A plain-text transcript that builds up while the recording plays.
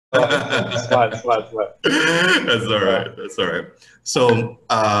Smart. That's all right. That's all right. So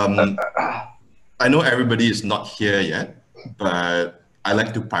I know everybody is not here yet, but I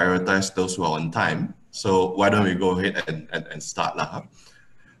like to prioritize those who are on time. So why don't we go ahead and start lah?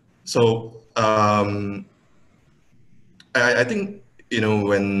 So I think,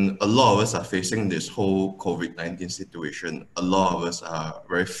 when a lot of us are facing this whole COVID-19 situation, a lot of us are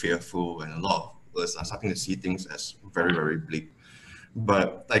very fearful and a lot of us are starting to see things as very, very bleak.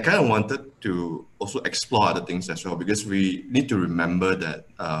 But I kind of wanted to also explore other things as well, because we need to remember that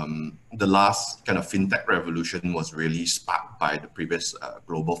the last kind of fintech revolution was really sparked by the previous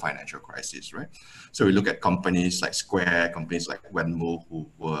global financial crisis, right? So we look at companies like Square, companies like Venmo, who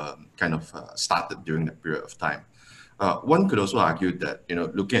were kind of started during that period of time. One could also argue that,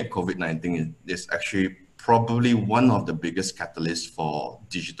 looking at COVID-19 is actually probably one of the biggest catalysts for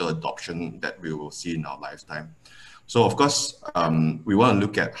digital adoption that we will see in our lifetime. So of course, we want to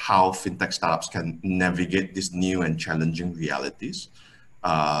look at how fintech startups can navigate these new and challenging realities.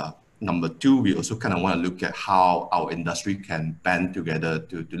 Number two, we also kind of want to look at how our industry can band together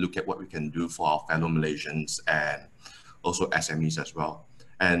to look at what we can do for our fellow Malaysians and also SMEs as well.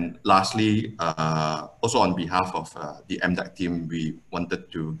 And lastly, also on behalf of the MDEC team, we wanted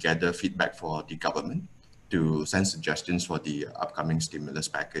to gather feedback for the government to send suggestions for the upcoming stimulus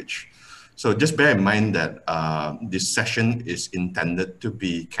package. So just bear in mind that this session is intended to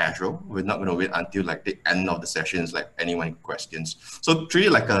be casual. We're not going to wait until like the end of the sessions, like anyone questions. So treat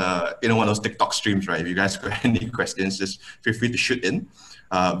it like one of those TikTok streams, right? If you guys got any questions, just feel free to shoot in.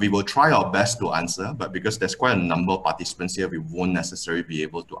 We will try our best to answer, but because there's quite a number of participants here, we won't necessarily be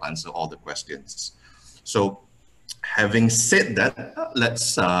able to answer all the questions. So having said that,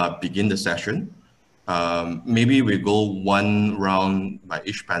 let's begin the session. Maybe we go one round by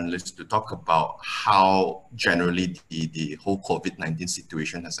each panelist to talk about how generally the whole COVID-19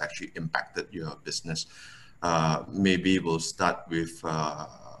 situation has actually impacted your business. Maybe we'll start with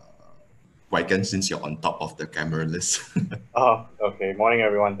Waiken, since you're on top of the camera list. Oh, okay. Morning,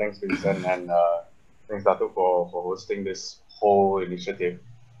 everyone. Thanks, Vincent, and thanks, Dato, for hosting this whole initiative.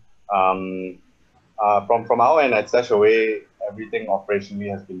 From our end at StashAway, everything operationally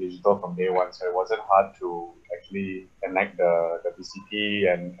has been digital from day one, so it wasn't hard to actually connect the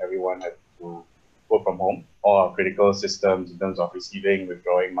BCP, and everyone had to work from home. All our critical systems in terms of receiving,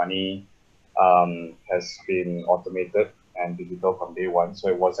 withdrawing money has been automated and digital from day one, so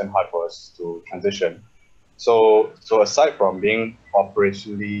it wasn't hard for us to transition. So aside from being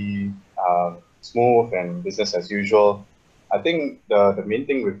operationally smooth and business as usual, I think the main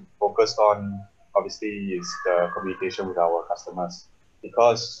thing we've focused on obviously is the communication with our customers,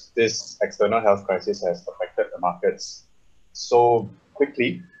 because this external health crisis has affected the markets so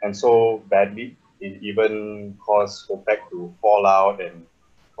quickly and so badly. It even caused OPEC to fall out and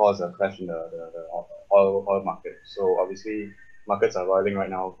cause a crash in the oil market. So obviously markets are roiling right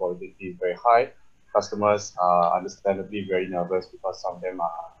now, volatility is very high. Customers are understandably very nervous because some of them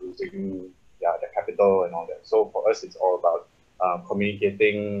are losing their capital and all that. So for us, it's all about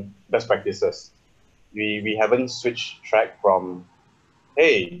communicating best practices. We haven't switched track from,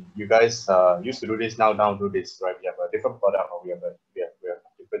 hey, you guys used to do this, now do this, right? We have a different product, or we have a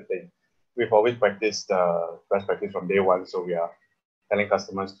different thing. We've always practiced best practice from day one, so we are telling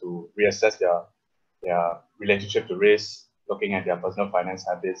customers to reassess their relationship to risk, looking at their personal finance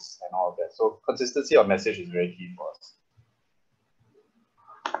habits and all of that. So consistency of message is very key for us.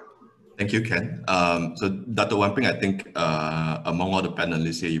 Thank you, Ken. So Dato, one thing I think among all the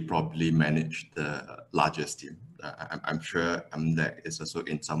panelists here, you probably manage the largest team. I'm sure MDEC is also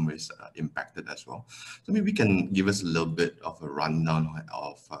in some ways impacted as well. So maybe you can give us a little bit of a rundown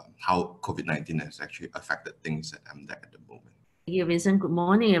of how COVID-19 has actually affected things at MDEC at the moment. Thank you, Vincent. Good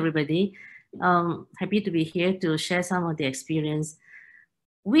morning, everybody. Happy to be here to share some of the experience.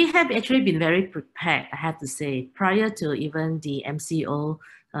 We have actually been very prepared, I have to say, prior to even the MCO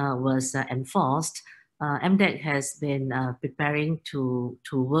was enforced. MDEC has been preparing to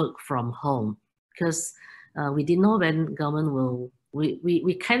work from home, because we didn't know when government will,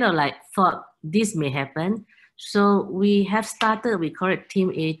 we kind of like thought this may happen. So we have started, we call it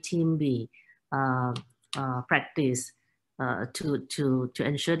Team A, Team B practice to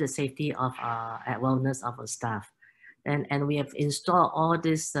ensure the safety of and wellness of our staff. And we have installed all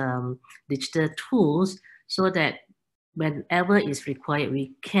these digital tools so that whenever is required,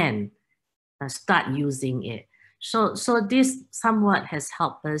 we can start using it. So this somewhat has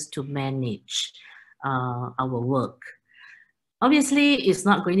helped us to manage our work. Obviously, it's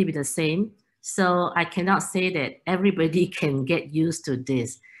not going to be the same. So I cannot say that everybody can get used to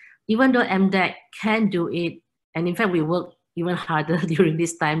this. Even though MDEC can do it, and in fact, we work even harder during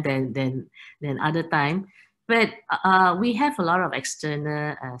this time than other time. But we have a lot of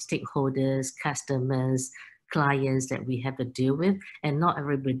external stakeholders, customers, clients that we have to deal with, and not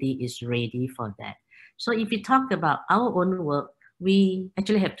everybody is ready for that. So if you talk about our own work, we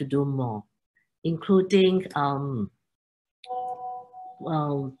actually have to do more, including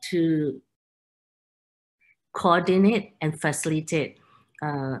to coordinate and facilitate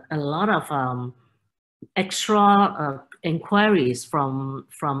a lot of extra inquiries from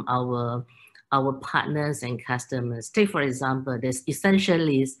our partners and customers. Take for example, there's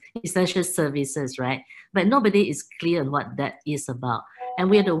essential services, right? But nobody is clear on what that is about, and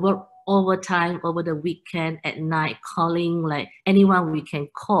we have to work overtime over the weekend, at night, calling like anyone we can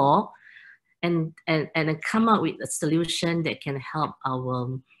call, and come up with a solution that can help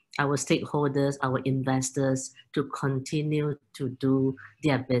our stakeholders, our investors to continue to do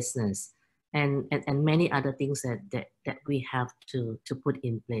their business, and many other things that we have to put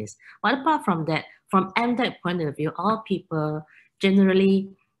in place. But apart from that, from MDEC point of view, all people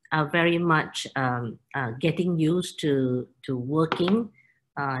generally are very much getting used to working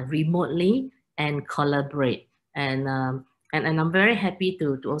remotely and collaborate. And I'm very happy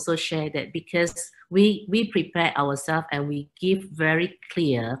to also share that, because we prepare ourselves and we give very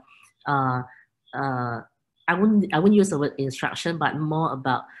clear, I wouldn't use the word instruction, but more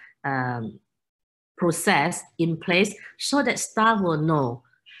about process in place, so that staff will know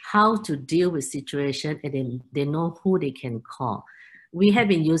how to deal with situation, and then they know who they can call. We have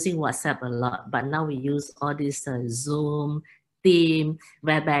been using WhatsApp a lot, but now we use all this Zoom, Team,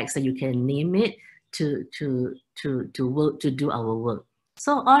 WebEx, and you can name it, to work, to do our work.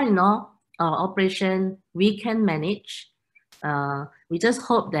 So all in all, our operation we can manage. We just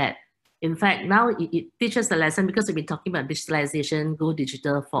hope that, in fact, now it teaches a lesson, because we've been talking about digitalization, go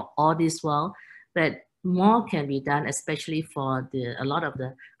digital for all this while, but more can be done, especially for a lot of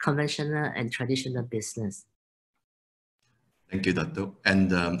the conventional and traditional business. Thank you, Dato.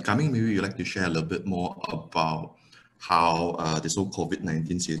 And Kaming, maybe you'd like to share a little bit more about how this whole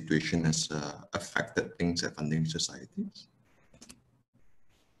COVID-19 situation has affected things at funding societies?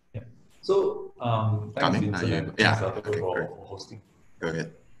 Yeah. So, thanks, Vincent, and thanks, Dato, for hosting. Go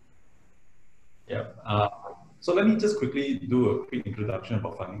ahead. Yeah. So let me just quickly do a quick introduction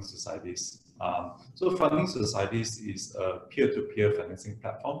about funding societies. So funding societies is a peer-to-peer financing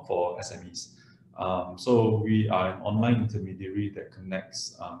platform for SMEs. So we are an online intermediary that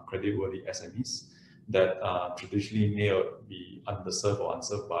connects creditworthy SMEs that traditionally may be underserved or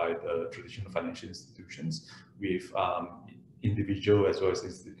unserved by the traditional financial institutions, with individual as well as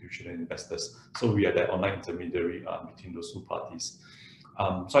institutional investors. So we are that online intermediary between those two parties.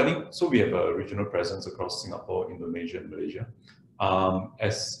 So I think, we have a regional presence across Singapore, Indonesia, and Malaysia.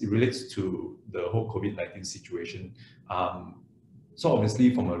 As it relates to the whole COVID-19 situation, so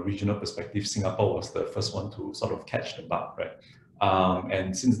obviously from a regional perspective, Singapore was the first one to sort of catch the bug, right?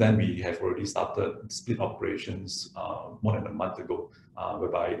 And since then, we have already started split operations more than a month ago,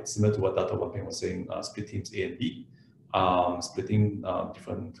 whereby, similar to what Dato Peng was saying, split teams A and B, splitting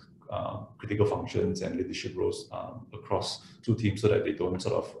different critical functions and leadership roles across two teams, so that they don't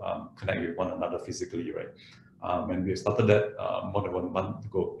sort of connect with one another physically, right? And we started that more than 1 month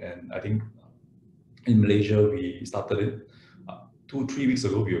ago, and I think in Malaysia we started it 2-3 weeks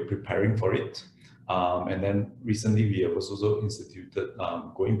ago. We were preparing for it, and then recently we have also instituted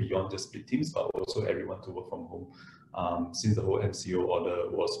going beyond just split teams, but also everyone to work from home since the whole MCO order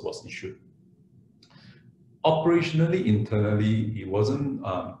was issued. Operationally, internally, it wasn't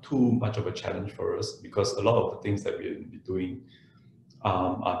too much of a challenge for us, because a lot of the things that we'll be doing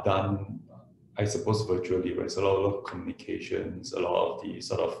are done, I suppose, virtually, right? So a lot of communications, a lot of the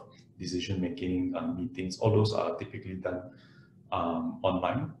sort of decision-making meetings, all those are typically done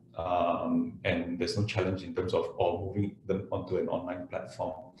online, and there's no challenge in terms of moving them onto an online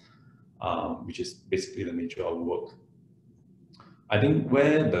platform, which is basically the nature of work. I think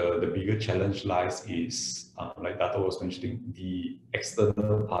where the bigger challenge lies is, like Dato was mentioning, the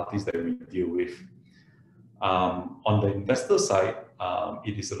external parties that we deal with. On the investor side,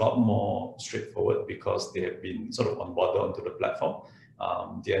 it is a lot more straightforward, because they have been sort of onboarded onto the platform.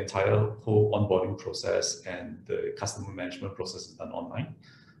 The entire whole onboarding process and the customer management process is done online.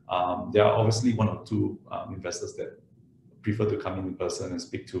 There are obviously 1 or 2 investors that prefer to come in person and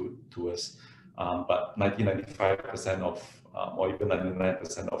speak to us, but 90-95% of, or even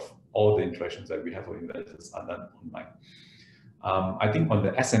 99% of all the interactions that we have with investors are done online. I think on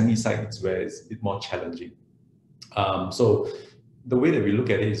the SME side, it's where it's a bit more challenging. So the way that we look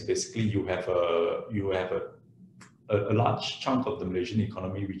at it is, basically you have a large chunk of the Malaysian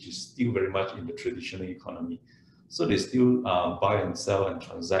economy which is still very much in the traditional economy. So they still buy and sell and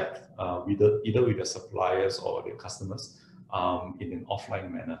transact either with their suppliers or their customers in an offline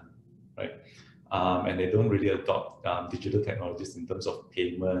manner, right? And they don't really adopt digital technologies in terms of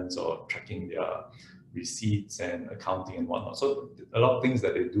payments or tracking their receipts and accounting and whatnot. So a lot of things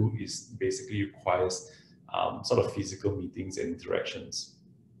that they do is basically requires sort of physical meetings and interactions.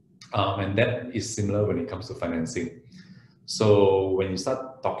 And that is similar when it comes to financing. So when you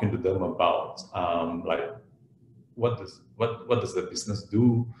start talking to them about like what does the business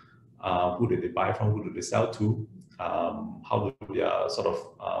do, who do they buy from, who do they sell to, how do their sort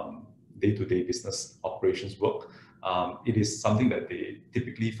of day-to-day business operations work, it is something that they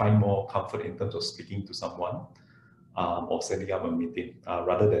typically find more comfort in terms of speaking to someone or setting up a meeting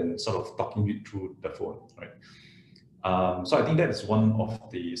rather than sort of talking it through the phone, right? So I think that is one of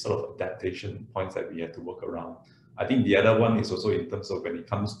the sort of adaptation points that we have to work around. I think the other one is also in terms of when it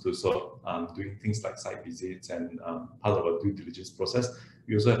comes to sort of doing things like site visits and part of our due diligence process,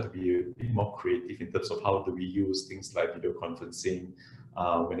 we also have to be a bit more creative in terms of how do we use things like video conferencing.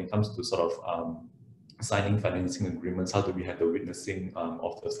 When it comes to sort of signing financing agreements, how do we have the witnessing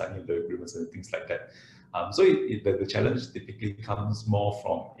of the signing of the agreements and things like that. So the challenge typically comes more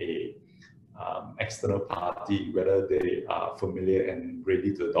from a external party, whether they are familiar and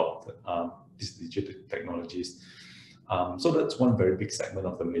ready to adopt these digital technologies. So that's one very big segment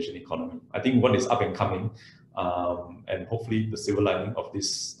of the Malaysian economy. I think what is up and coming, and hopefully the silver lining of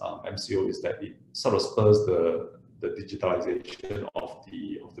this MCO is that it sort of spurs the digitalization of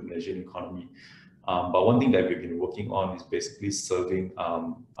the Malaysian economy. But one thing that we've been working on is basically serving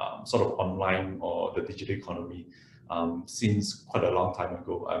sort of online or the digital economy since quite a long time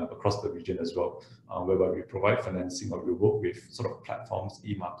ago across the region as well, whereby we provide financing or we work with sort of platforms,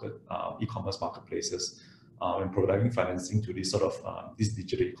 e-commerce marketplaces, and providing financing to this sort of this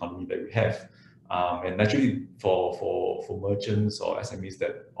digital economy that we have. And naturally, for merchants or SMEs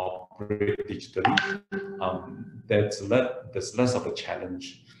that operate digitally, there's less of a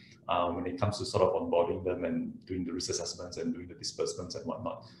challenge when it comes to sort of onboarding them and doing the risk assessments and doing the disbursements and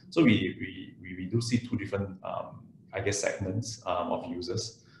whatnot. So we do see two different, I guess, segments of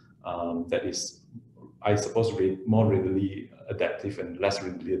users that is, I suppose, more readily adaptive and less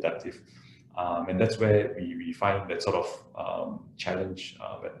readily adaptive. And that's where we find that sort of challenge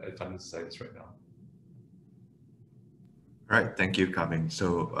at funding societies right now. Right, thank you, Meng.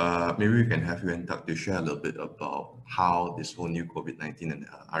 So maybe we can have Yuen to share a little bit about how this whole new COVID-19 and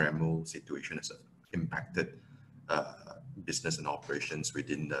RMO situation has impacted business and operations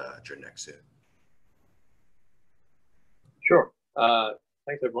within the Jirnexu. Sure.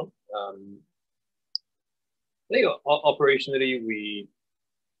 Thanks, everyone. I think operationally, we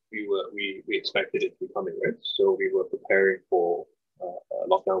expected it to be coming, right? So we were preparing for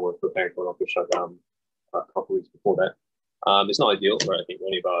lockdown. We were preparing for lockdown shutdown a couple of weeks before that. It's not ideal, right? I think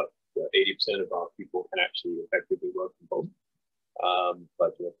only about 80% of our people can actually effectively work from home.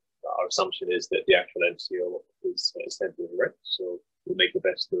 But our assumption is that the actual MCO is temporary, right? So we'll make the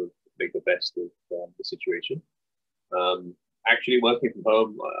best of the situation. Actually, working from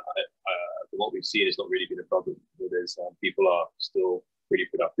home, from what we've seen, it's not really been a problem. There's people are still pretty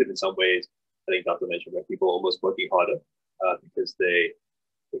productive in some ways. I think Dato mentioned that people are almost working harder because they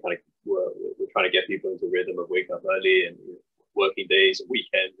kind of we're trying to get people into a rhythm of waking up early and working days and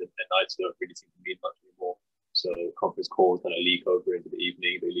weekends and nights don't really seem to mean much anymore. So conference calls kind of leak over into the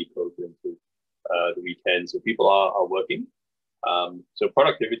evening, they leak over into the weekend. So people are working. So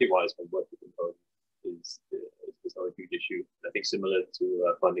productivity-wise, working from home is not a huge issue. I think similar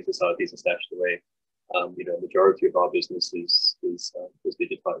to funding societies and StashAway, majority of our business is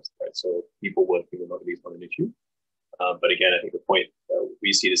digitized, right? So people working remotely is not an issue. But again, I think the point,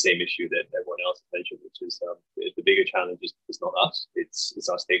 we see the same issue that everyone else mentioned, which is the bigger challenge is not us, it's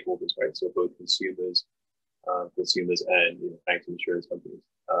our stakeholders, right? So both consumers and banks and insurance companies.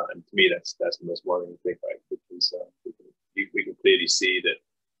 And to me, that's the most worrying thing, right? Because we can clearly see that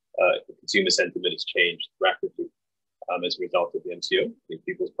the consumer sentiment has changed rapidly as a result of the MCO. I think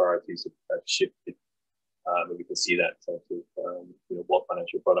people's priorities have shifted. And we can see that in terms of what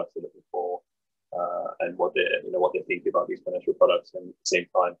financial products they're looking for and what they're thinking about these financial products. And at the same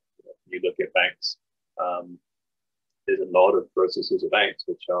time, you look at banks. There's a lot of processes of banks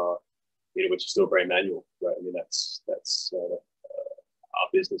which are still very manual, right? I mean, that's our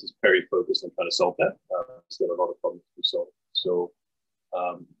business is very focused on trying to solve that. Still a lot of problems to solve. So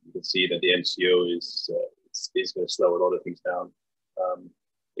you can see that the MCO is going to slow a lot of things down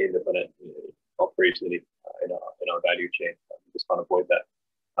in the operationally in our value chain. We just can't avoid that.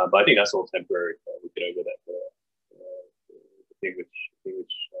 But I think that's all temporary. We get over that which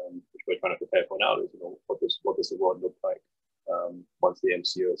we're trying to prepare for now is, what does the world look like once the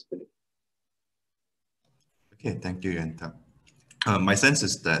MCO is finished. Okay, thank you, Yuen. My sense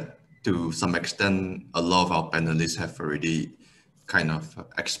is that to some extent, a lot of our panelists have already kind of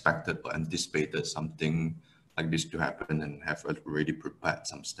expected or anticipated something like this to happen and have already prepared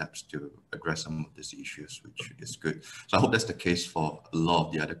some steps to address some of these issues, which is good. So I hope that's the case for a lot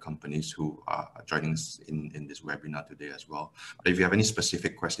of the other companies who are joining us in this webinar today as well. But if you have any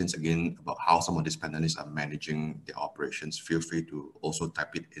specific questions, again, about how some of these panelists are managing their operations, feel free to also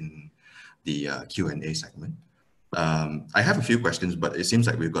type it in the Q&A segment. I have a few questions, but it seems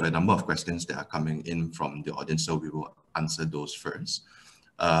like we've got a number of questions that are coming in from the audience, so we will answer those first.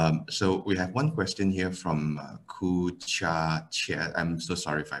 So we have one question here from Ku Cha Chia. I'm so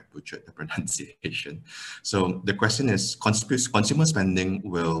sorry if I butchered the pronunciation. So the question is, consumer spending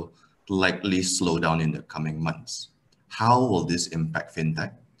will likely slow down in the coming months. How will this impact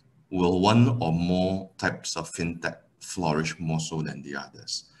fintech? Will one or more types of fintech flourish more so than the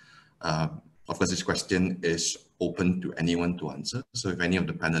others? Of course, this question is open to anyone to answer. So if any of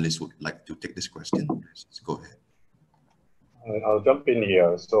the panelists would like to take this question, go ahead. I'll jump in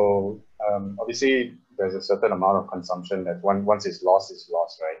here. So obviously, there's a certain amount of consumption that once it's lost,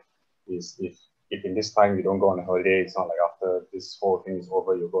 right? If in this time you don't go on a holiday, it's not like after this whole thing is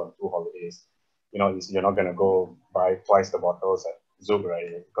over, you go on 2 holidays. You're not going to go buy twice the bottles at Zoom,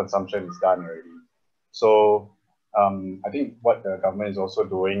 right? Consumption is done already. So I think what the government is also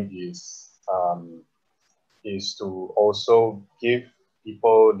doing is to also give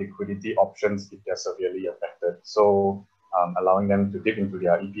people liquidity options if they're severely affected. So allowing them to dip into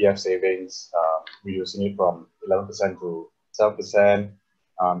their EPF savings, reducing it from 11% to 7%,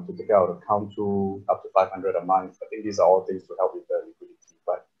 to take out account to up to 500 a month. I think these are all things to help with the liquidity.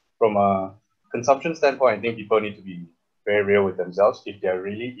 But from a consumption standpoint, I think people need to be very real with themselves. If they're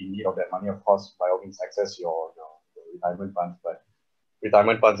really in need of that money, of course, by all means, access your retirement funds. But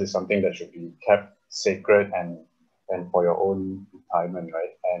retirement funds is something that should be kept sacred and for your own retirement, right?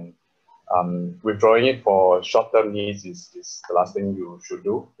 And withdrawing it for short-term needs is the last thing you should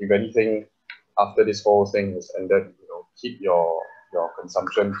do. If anything, after this whole thing is ended, keep your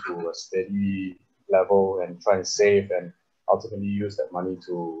consumption to a steady level and try and save and ultimately use that money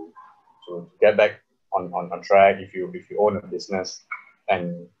to get back on track if you own a business.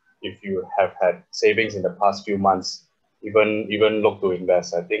 And if you have had savings in the past few months, even look to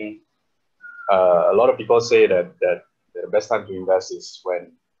invest. I think a lot of people say that the best time to invest is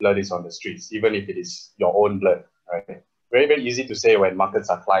when blood is on the streets, even if it is your own blood, right? Very, very easy to say when markets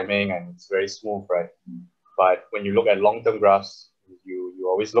are climbing and it's very smooth, right? But when you look at long-term graphs, you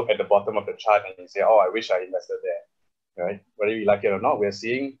always look at the bottom of the chart and you say, oh, I wish I invested there, right? Whether you like it or not, we're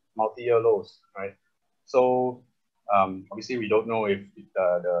seeing multi-year lows, right? So obviously we don't know if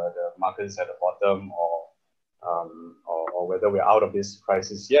the market is at the bottom or whether we're out of this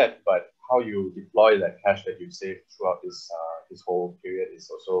crisis yet, but how you deploy that cash that you've saved throughout this whole period is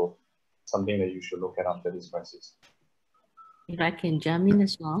also something that you should look at after this crisis. If I can jump in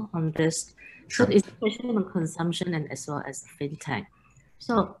as well on this. So it's a question on consumption and as well as fintech.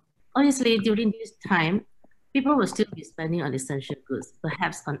 So obviously during this time, people will still be spending on essential goods,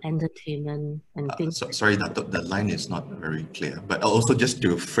 perhaps on entertainment and things. Sorry, the line is not very clear. But also just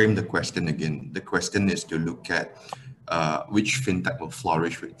to frame the question again, the question is to look at which fintech will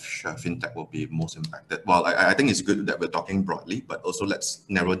flourish, which fintech will be most impacted. Well, I think it's good that we're talking broadly, but also let's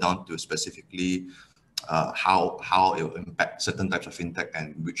narrow down to specifically how it will impact certain types of fintech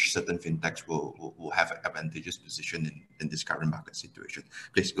and which certain fintechs will have an advantageous position in this current market situation.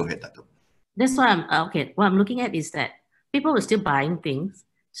 Please go ahead, Dato. That's why what I'm looking at is that people are still buying things.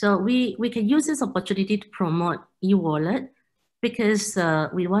 So we can use this opportunity to promote e-wallet because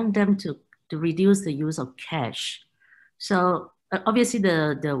we want them to reduce the use of cash. So obviously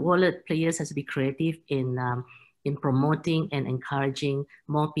the wallet players has to be creative in promoting and encouraging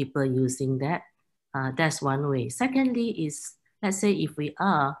more people using that. That's one way. Secondly is, let's say if we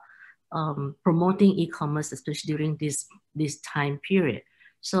are promoting e-commerce, especially during this time period.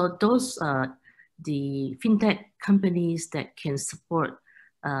 So those the fintech companies that can support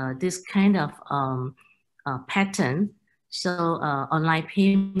this kind of pattern. So online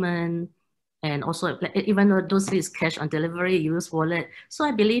payment, and also even though those is cash on delivery, use wallet. So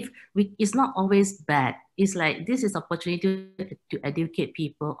I believe it's not always bad. It's like this is opportunity to educate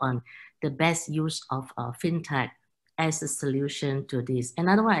people on the best use of fintech as a solution to this.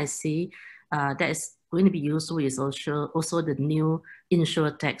 Another one I see that is going to be useful is also the new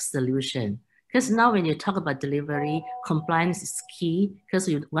InsurTech solution. Because now when you talk about delivery, compliance is key because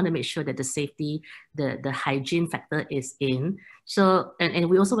you want to make sure that the safety, the hygiene factor is in. So, and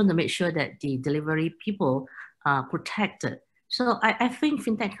we also want to make sure that the delivery people are protected. So I think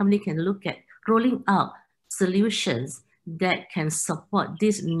fintech company can look at rolling out solutions that can support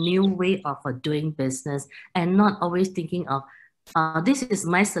this new way of doing business and not always thinking of this is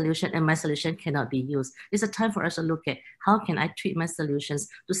my solution and my solution cannot be used. It's a time for us to look at how can I tweak my solutions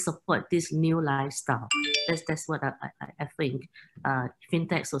to support this new lifestyle. That's what I think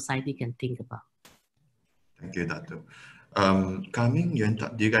fintech society can think about. Thank you, Dato. Meng, Yuen,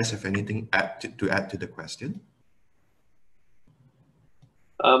 do you guys have anything to add to the question?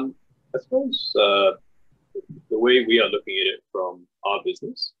 I suppose the way we are looking at it from our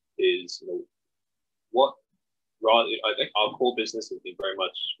business is, I think our core business has been very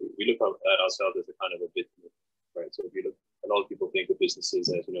much, we look at ourselves as a kind of a vitamin, right? So if you look, a lot of people think of businesses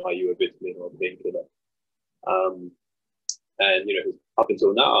as, are you a vitamin or a painkiller? And, up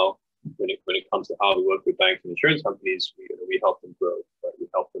until now, when it comes to how we work with banks and insurance companies, we help them grow, right? We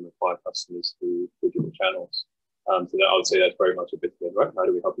help them acquire customers through digital channels. So that, I would say that's very much a vitamin, right? How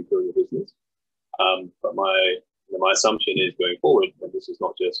do we help you grow your business? But my assumption is going forward, and this is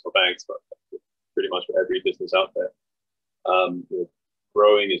not just for banks, but pretty much for every business out there,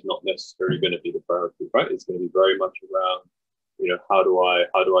 growing is not necessarily going to be the priority, right? It's going to be very much around, how do I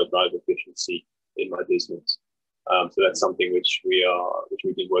drive efficiency in my business? So that's something which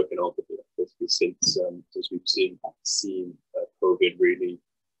we've been working on since we've seen COVID really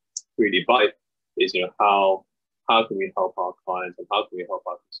bite. Is how can we help our clients and how can we help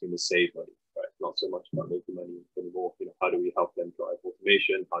our consumers save money? Right? Not so much about making money anymore. How do we help them drive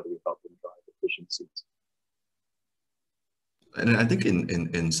automation? How do we help them drive efficiencies? And I think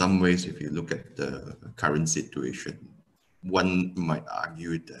in some ways, if you look at the current situation, one might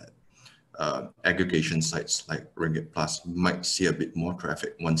argue that aggregation sites like Ringgit Plus might see a bit more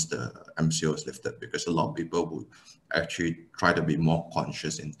traffic once the MCO is lifted, because a lot of people would actually try to be more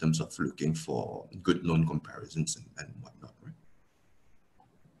conscious in terms of looking for good loan comparisons and whatnot, right?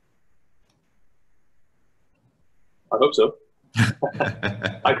 I hope so.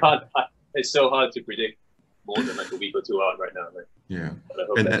 I can't. It's so hard to predict more than like a week or two out right now. Right? Yeah. But I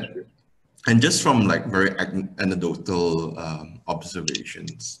hope that's true. And just from like very anecdotal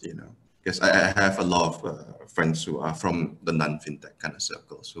observations, because I have a lot of friends who are from the non-fintech kind of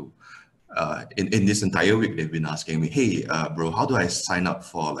circles who in this entire week they've been asking me, hey bro, how do I sign up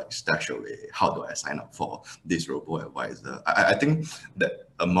for like StashAway? How do I sign up for this robo-advisor? I think that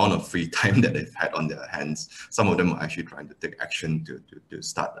amount of free time that they've had on their hands, some of them are actually trying to take action to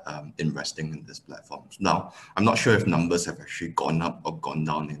start investing in this platform. Now, I'm not sure if numbers have actually gone up or gone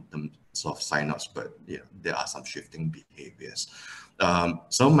down in terms of signups, but there are some shifting behaviors.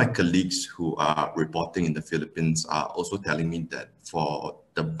 Some of my colleagues who are reporting in the Philippines are also telling me that for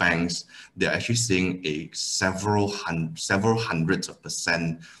the banks, they're actually seeing a several hundreds of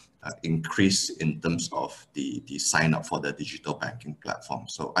 % increase in terms of the sign up for the digital banking platform.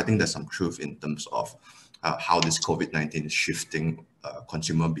 So I think there's some truth in terms of how this COVID-19 is shifting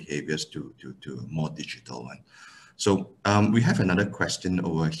consumer behaviors to a more digital one. So we have another question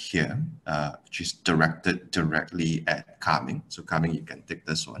over here, which is directed directly at Meng. So Meng, you can take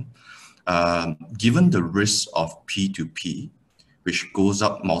this one. Given the risk of P2P, which goes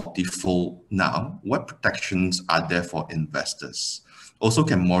up multifold now, what protections are there for investors? Also,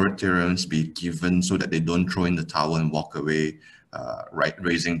 can moratoriums be given so that they don't throw in the towel and walk away, right,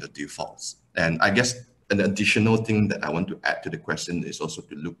 raising the defaults? And I guess an additional thing that I want to add to the question is also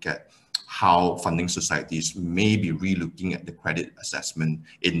to look at how funding societies may be relooking at the credit assessment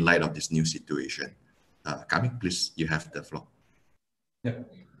in light of this new situation. Meng, please, you have the floor. Yeah.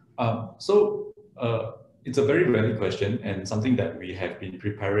 It's a very valid question and something that we have been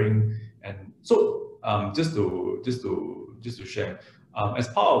preparing. And so just to share, as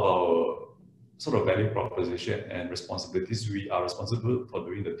part of our sort of value proposition and responsibilities, we are responsible for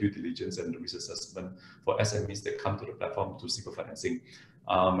doing the due diligence and the risk assessment for SMEs that come to the platform to seek financing.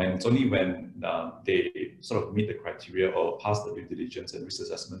 And it's only when they sort of meet the criteria or pass the due diligence and risk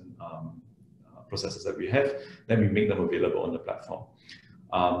assessment processes that we have, then we make them available on the platform.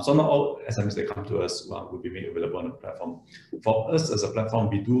 So not all SMEs that come to us will be made available on the platform. For us as a platform,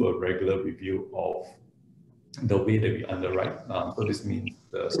 we do a regular review of the way that we underwrite. So this means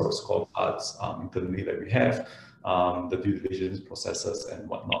the sort of scorecards internally that we have, the due diligence processes and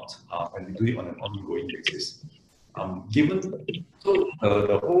whatnot, and we do it on an ongoing basis.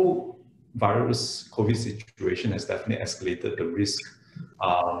 The whole virus COVID situation has definitely escalated the risk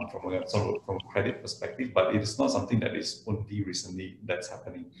from a credit perspective, but it is not something that is only recently that's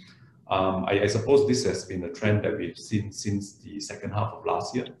happening. I suppose this has been a trend that we've seen since the second half of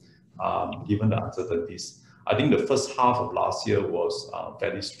last year, given the uncertainties. I think the first half of last year was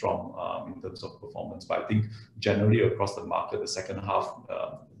fairly strong in terms of performance, but I think generally across the market, the second half,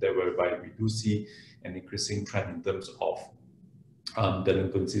 whereby we do see an increasing trend in terms of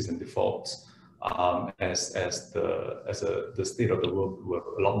delinquencies and defaults, as the state of the world were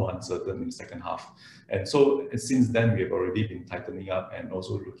a lot more uncertain in the second half. And so since then, we have already been tightening up and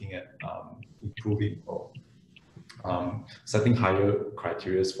also looking at improving or setting higher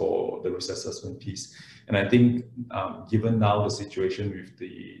criteria for the risk assessment piece. And I think given now the situation with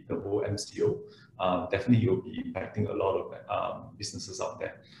the whole MCO, definitely it will be impacting a lot of businesses out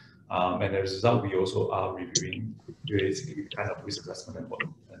there. And as a result, we also are reviewing basically kind of risk assessment and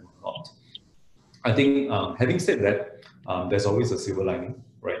whatnot. I think having said that, there's always a silver lining,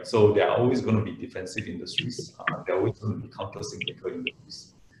 right? So there are always going to be defensive industries. There are always going to be counter-cyclical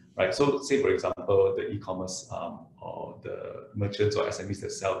industries, right? So say, for example, the e-commerce or the merchants or SMEs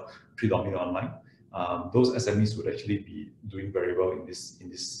that sell predominantly online, those SMEs would actually be doing very well in this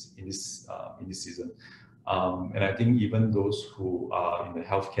season. And I think even those who are in the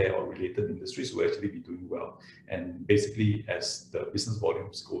healthcare or related industries will actually be doing well. And basically, as the business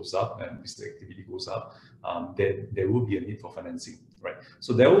volumes goes up and business activity goes up, then there will be a need for financing, right?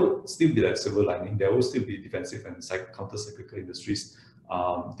 So there will still be that silver lining. There will still be defensive and counter-cyclical industries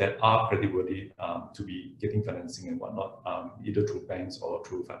that are creditworthy to be getting financing and whatnot, either through banks or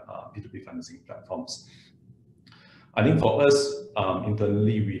through P2P financing platforms. I think for us,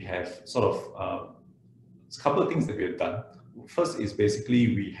 internally, we have sort of a couple of things that we have done. First is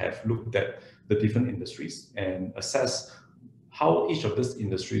basically we have looked at the different industries and assess how each of these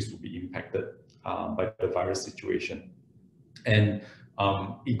industries will be impacted by the virus situation. And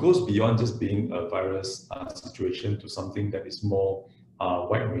it goes beyond just being a virus situation to something that is more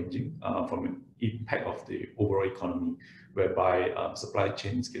wide-ranging from an impact of the overall economy, whereby supply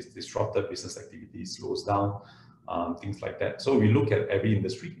chains get disrupted, business activity slows down, things like that. So we look at every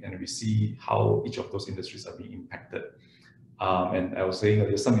industry and we see how each of those industries are being impacted. And I was saying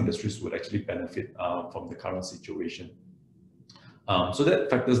that some industries would actually benefit from the current situation. So that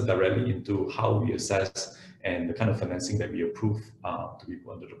factors directly into how we assess and the kind of financing that we approve to be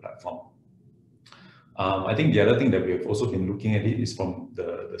put onto the platform. I think the other thing that we have also been looking at it is from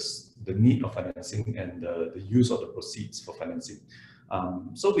the need of financing and the use of the proceeds for financing.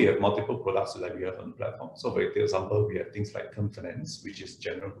 So we have multiple products that we have on the platform. So for example, we have things like term finance, which is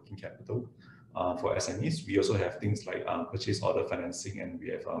general working capital for SMEs. We also have things like purchase order financing, and we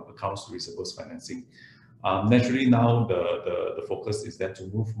have accounts receivables financing. Naturally now the focus is that to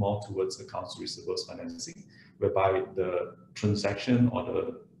move more towards accounts receivables financing, whereby the transaction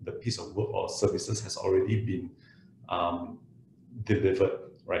or the piece of work or services has already been delivered,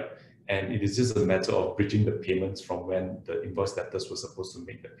 right? And it is just a matter of bridging the payments from when the invoice debtors were supposed to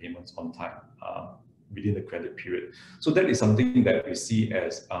make the payments on time within the credit period. So that is something that we see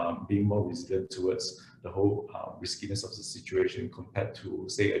as being more resilient towards the whole riskiness of the situation compared to,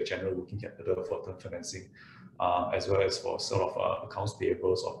 say, a general working capital for term financing, as well as for sort of accounts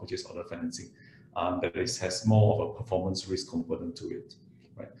payables or purchase order financing that has more of a performance risk component to it,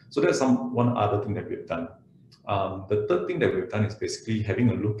 right? So that's one other thing that we've done. The third thing that we've done is basically having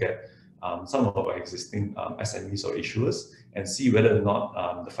a look at some of our existing SMEs or issuers and see whether or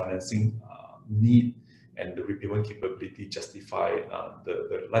not the financing need and the repayment capability justify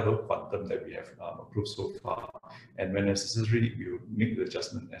the level of quantum that we have approved so far. And when necessary, we will make the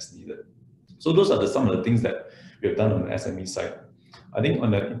adjustment as needed. So those are some of the things that we have done on the SME side. I think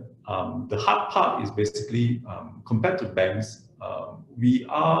on the hard part is basically compared to banks, we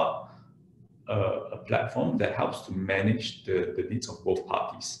are a platform that helps to manage the needs of both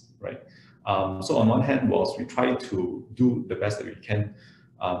parties, right? So on one hand, whilst we try to do the best that we can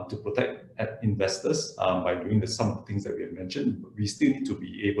to protect investors by doing some of the things that we have mentioned, we still need to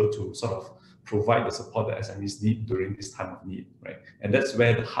be able to sort of provide the support that SMEs need during this time of need, right? And that's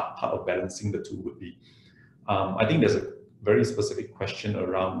where the hard part of balancing the two would be. I think there's a very specific question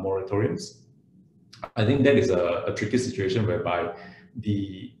around moratoriums. I think that is a tricky situation whereby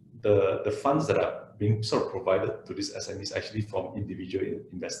the funds that are being sort of provided to these SMEs actually from individual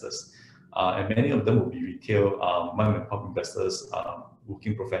investors. And many of them will be retail, mom and pop investors,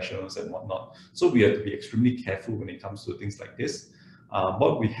 working professionals and whatnot. So we have to be extremely careful when it comes to things like this.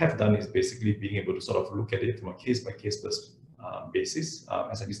 What we have done is basically being able to sort of look at it from a case-by-case basis.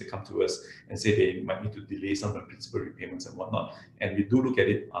 SMEs that come to us and say they might need to delay some of the principal repayments and whatnot. And we do look at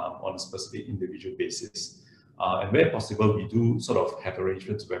it on a specific individual basis. And where possible, we do sort of have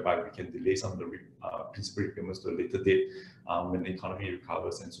arrangements whereby we can delay some of the principal repayments to a later date when the economy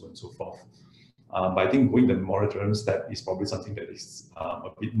recovers and so on and so forth. But I think going the moratorium step is probably something that is a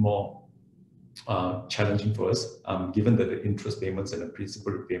bit more challenging for us, given that the interest payments and the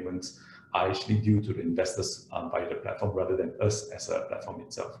principal repayments are actually due to the investors via the platform rather than us as a platform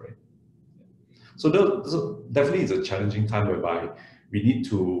itself, right? So definitely it's a challenging time whereby we need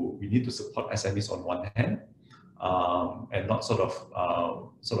to support SMEs on one hand, and not sort of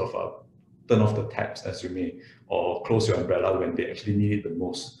turn off the taps, as you may, or close your umbrella when they actually need it the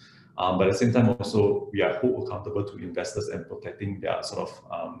most. But at the same time, also we are held accountable to investors and protecting their sort of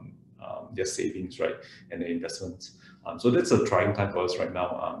their savings, right, and their investments. So that's a trying time for us right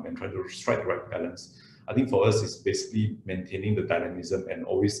now, and trying to strike the right balance. I think for us, it's basically maintaining the dynamism and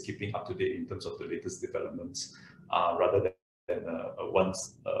always keeping up to date in terms of the latest developments, rather than a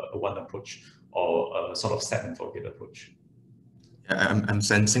one approach or a sort of set and forget approach. Yeah, I'm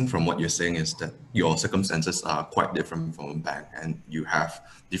sensing from what you're saying is that your circumstances are quite different from a bank, and you have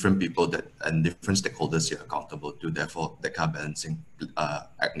different people and different stakeholders you're accountable to. Therefore, that kind of balancing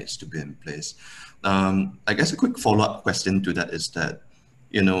act needs to be in place. I guess a quick follow-up question to that is that,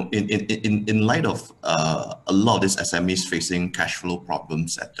 you know, in light of a lot of these SMEs facing cash flow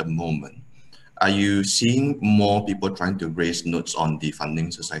problems at the moment, are you seeing more people trying to raise notes on the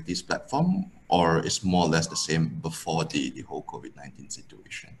Funding Societies platform, or is more or less the same before the whole COVID-19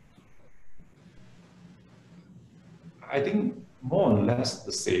 situation? I think more or less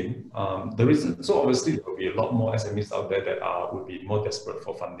the same. So obviously there will be a lot more SMEs out there that would be more desperate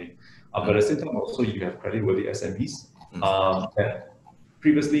for funding. But at the same time also you have creditworthy SMEs that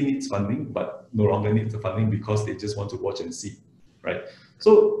previously needs funding but no longer need the funding because they just want to watch and see, right?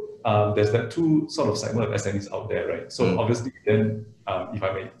 So there's that two sort of segment of SMEs out there, right? So obviously then, if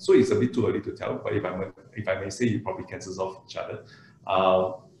I may, so it's a bit too early to tell, but if I may say, it probably cancels off each other.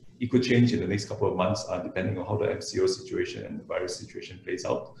 It could change in the next couple of months, depending on how the MCO situation and the virus situation plays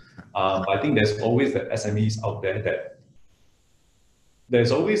out. I think there's always that SMEs out there that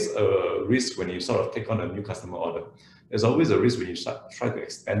there's always a risk when you sort of take on a new customer order. There's always a risk when you try to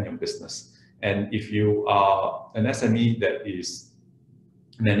expand your business. And if you are an SME that is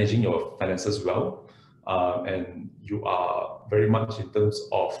managing your finances well, and you are very much in terms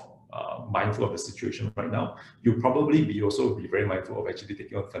of mindful of the situation right now, you'll probably also be very mindful of actually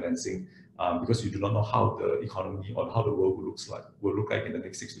taking on financing, because you do not know how the economy or how the world will look like in the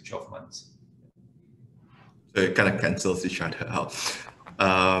next 6 to 12 months. So it kind of cancels each other out.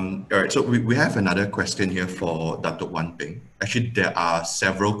 All right, so we have another question here for Dato Peng. Actually, there are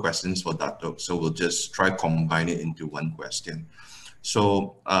several questions for Dato, so we'll just try combine it into one question.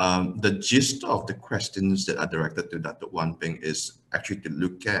 So the gist of the questions that are directed to Dato Peng is actually to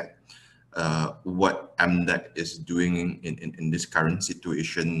look at what MDEC is doing in this current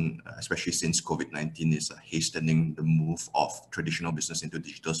situation, especially since COVID-19 is hastening the move of traditional business into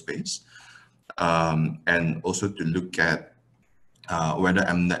digital space, and also to look at whether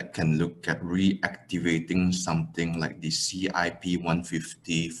MDEC can look at reactivating something like the CIP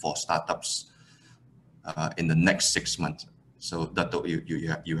 150 for startups in the next 6 months. So Dato,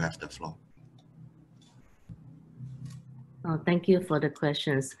 you have the floor. Oh, thank you for the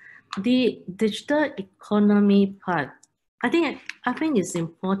questions. The digital economy part, I think it's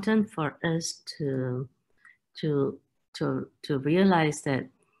important for us to realize that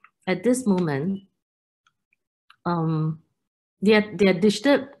at this moment, they are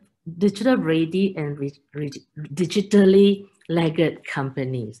digital ready and digitally laggard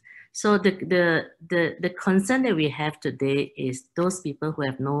companies. So the concern that we have today is those people who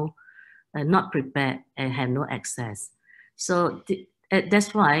have not prepared and have no access. So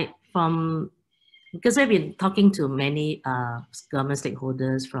that's why because I've been talking to many government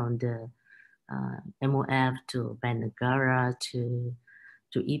stakeholders from the MOF to Bank Negara to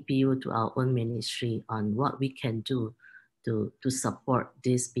EPU to our own ministry on what we can do to support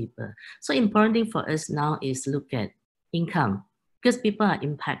these people. So important thing for us now is look at income, because people are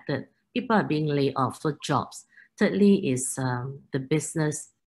impacted, people are being laid off, so jobs. Thirdly is the business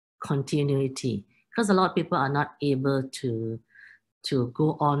continuity, because a lot of people are not able to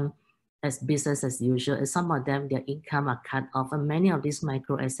go on as business as usual, and some of them, their income are cut off, and many of these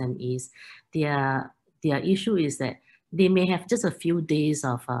micro SMEs, their issue is that they may have just a few days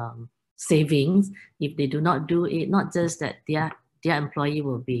of savings. If they do not do it, not just that their employee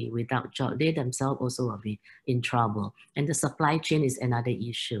will be without job, they themselves also will be in trouble. And the supply chain is another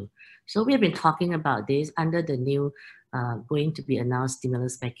issue. So we have been talking about this under the new going to be announced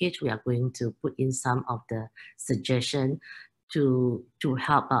stimulus package. We are going to put in some of the suggestion to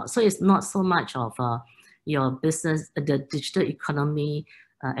help out. So it's not so much of your business, the digital economy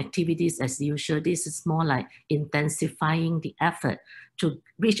activities as usual. This is more like intensifying the effort to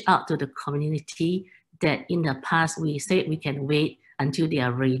reach out to the community that in the past we said we can wait until they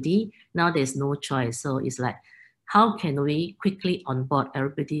are ready. Now there's no choice. So it's like, how can we quickly onboard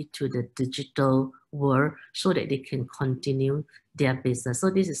everybody to the digital world so that they can continue their business? So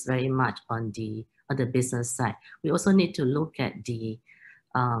this is very much on the business side. We also need to look at the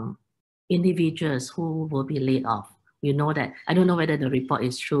individuals who will be laid off. We know that, I don't know whether the report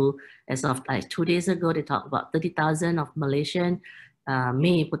is true. As of like 2 days ago, they talked about 30,000 of Malaysian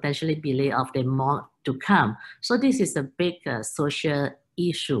may potentially be laid off, there more to come. So this is a big social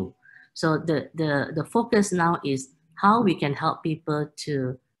issue. So the focus now is how we can help people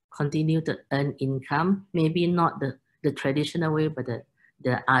to continue to earn income, maybe not the traditional way, but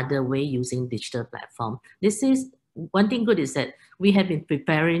the other way using digital platform. This is, one thing good is that we have been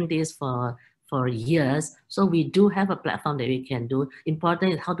preparing this for years. So we do have a platform that we can do.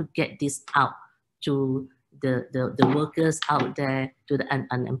 Important is how to get this out to the workers out there, to the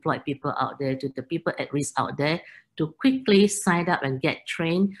unemployed people out there, to the people at risk out there, to quickly sign up and get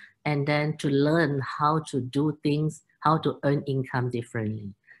trained, and then to learn how to do things, how to earn income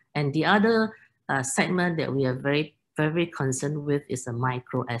differently. And the other segment that we are very, very concerned with is the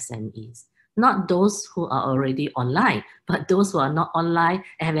micro SMEs. Not those who are already online, but those who are not online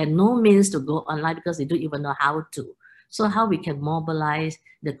and have no means to go online because they don't even know how to. So how we can mobilize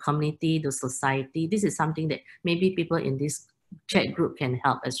the community, the society. This is something that maybe people in this chat group can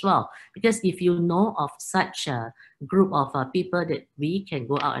help as well. Because if you know of such a group of people that we can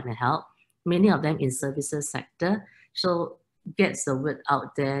go out and help, many of them in services sector, so gets the word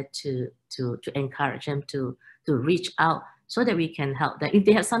out there to encourage them to reach out so that we can help them. If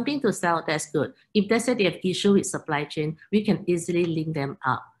they have something to sell, that's good. If they say they have issue with supply chain, we can easily link them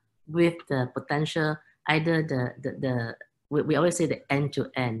up with the potential, either we always say the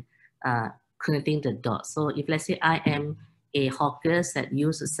end-to-end, connecting the dots. So if let's say I am a hawker that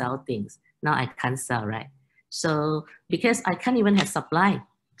used to sell things, now I can't sell, right? So because I can't even have supply,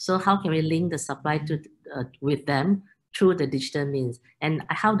 so how can we link the supply to with them through the digital means? And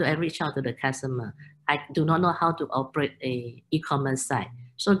how do I reach out to the customer? I do not know how to operate a e-commerce site.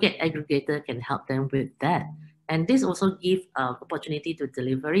 So Get Aggregator can help them with that. And this also gives opportunity to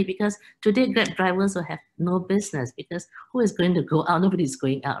delivery, because today Grab drivers will have no business because who is going to go out? Nobody's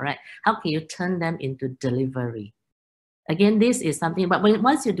going out, right? How can you turn them into delivery? Again, this is something, but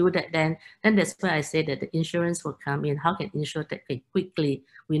once you do that, then that's why I say that the insurance will come in. How can InsurTech quickly?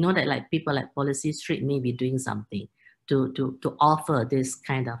 We know that like people like Policy Street may be doing something to offer this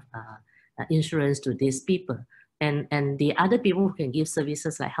kind of insurance to these people. And the other people who can give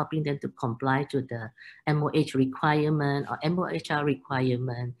services like helping them to comply to the MOH requirement or MOHR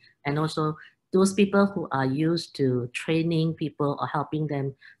requirement, and also those people who are used to training people or helping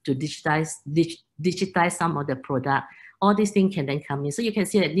them to digitize some of the product, all these things can then come in. So you can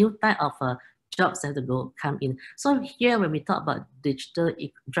see a new type of jobs have to come in. So here when we talk about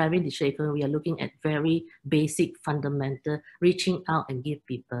driving digital economy, we are looking at very basic, fundamental, reaching out and give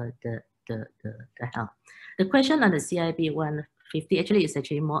people the help. The question on the CIP 150 actually is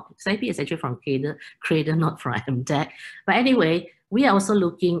actually more, CIP is actually from Cradle, not from MDEC. But anyway, we are also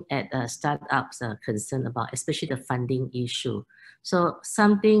looking at startups concerned about, especially the funding issue. So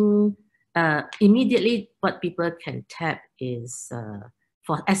something immediately what people can tap is,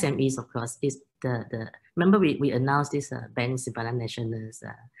 for SMEs of course, is remember we announced this Bank Simpanan Nasional's,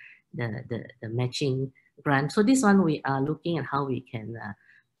 the matching grant. So this one we are looking at how we can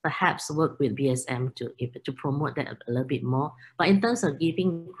perhaps work with BSM to promote that a little bit more. But in terms of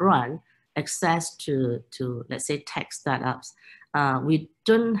giving grant access to let's say tech startups, we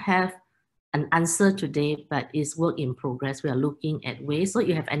don't have an answer today, but it's work in progress. We are looking at ways. So if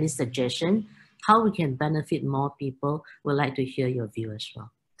you have any suggestion how we can benefit more people, we'd like to hear your view as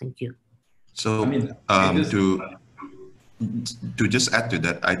well. Thank you. So to just add to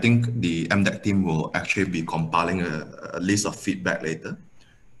that, I think the MDEC team will actually be compiling a list of feedback later.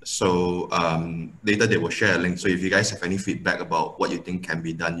 So later they will share a link. So if you guys have any feedback about what you think can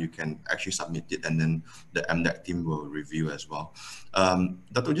be done, you can actually submit it, and then the MDEC team will review as well.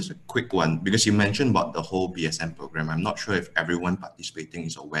 Dato, just a quick one, because you mentioned about the whole BSM program. I'm not sure if everyone participating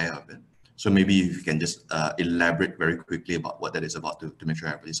is aware of it. So maybe if you can just elaborate very quickly about what that is about to make sure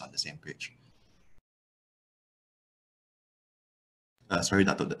everybody's on the same page. Sorry,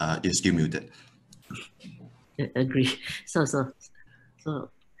 Dato, you're still muted. Agree. So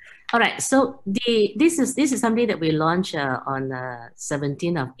all right, so this is something that we launched on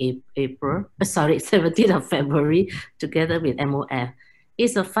 17th of April, sorry, 17th of February, together with MOF.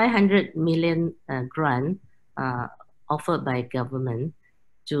 It's a 500 million grant offered by government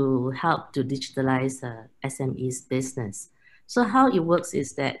to help to digitalize SMEs business. So how it works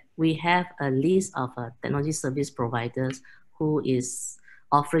is that we have a list of technology service providers who is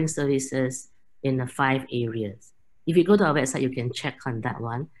offering services in the 5 areas. If you go to our website, you can check on that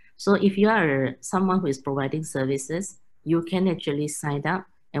one. So if you are someone who is providing services, you can actually sign up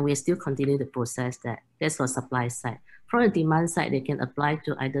and we still continue to process that. That's for supply side. From the demand side, they can apply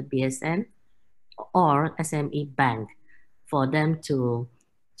to either BSN or SME bank for them to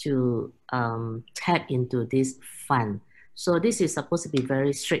tap into this fund. So this is supposed to be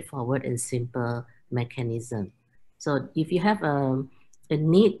very straightforward and simple mechanism. So if you have a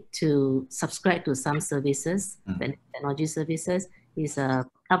need to subscribe to some services, technology services, is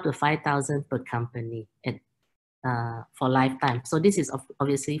up to 5,000 per company for lifetime. So this is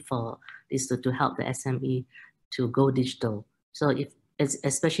obviously for this to help the SME to go digital. So if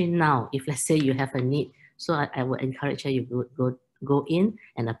especially now, if let's say you have a need, so I would encourage you go in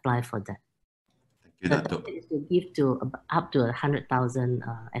and apply for that. Thank you, Dato. Is to give to up to 100,000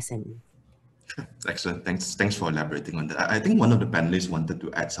 SME. Excellent. Thanks for elaborating on that. I think one of the panelists wanted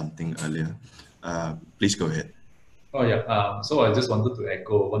to add something earlier. Please go ahead. Oh yeah. So I just wanted to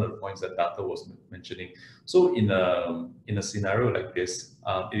echo one of the points that Dato was mentioning. So in a scenario like this,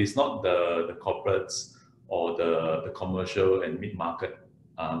 it is not the corporates or the commercial and mid-market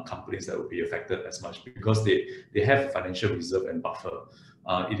companies that will be affected as much because they have financial reserve and buffer.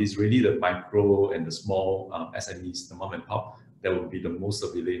 It is really the micro and the small SMEs, the mom and pop, that will be the most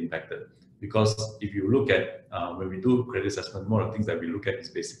severely impacted. Because if you look at, when we do credit assessment, one of the things that we look at is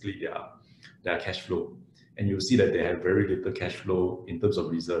basically their cash flow. And you'll see that they have very little cash flow in terms of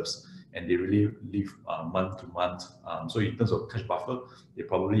reserves, and they really live month to month. So in terms of cash buffer, they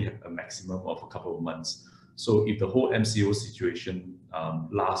probably have a maximum of a couple of months. So if the whole MCO situation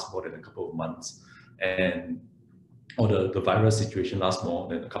lasts more than a couple of months, or the virus situation lasts more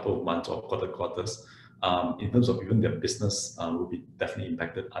than a couple of months or quarters, in terms of even their business will be definitely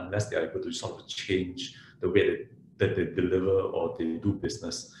impacted unless they are able to sort of change the way that they deliver or they do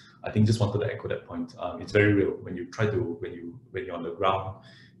business. I think just wanted to echo that point. It's very real when you try to when you're on the ground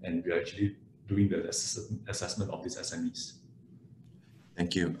and you're actually doing the assessment of these SMEs.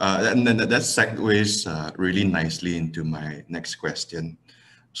 Thank you. And then that segues really nicely into my next question.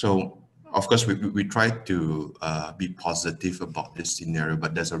 So, of course, we try to be positive about this scenario,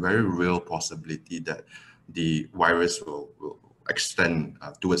 but there's a very real possibility that the virus will extend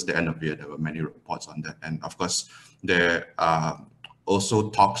towards the end of the year. There were many reports on that. And of course, there are also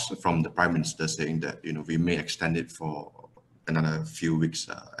talks from the Prime Minister saying that, we may extend it for another few weeks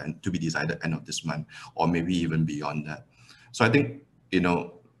and to be decided end of this month, or maybe even beyond that. So I think,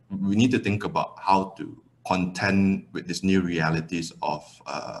 we need to think about how to contend with these new realities of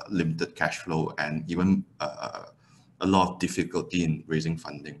limited cash flow and even a lot of difficulty in raising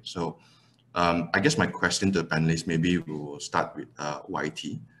funding. So I guess my question to the panelists, maybe we will start with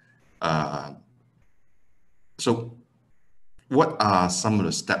YT. So what are some of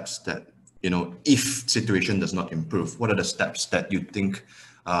the steps that, if situation does not improve, what are the steps that you think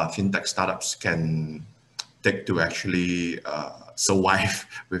fintech startups can take to actually survive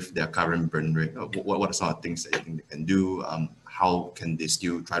with their current burn rate? What are some of the things that you think they can do? How can they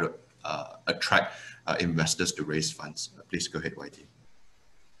still try to attract investors to raise funds? Please go ahead, YT.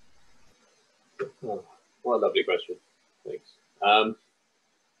 Oh, what a lovely question. Thanks. One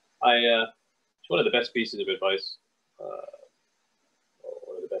of the best pieces of advice,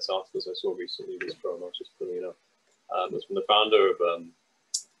 one of the best articles I saw recently was from, I was just pulling it up, was from the founder of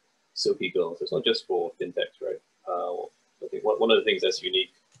Silky Girls. It's not just for fintechs, right? I think one of the things that's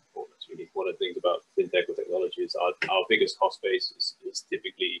unique, one of the things about fintech or technology is our biggest cost base is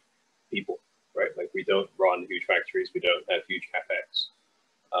typically people, right? Like we don't run huge factories, we don't have huge capex.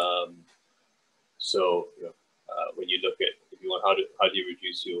 So when you look at, if you want, how do you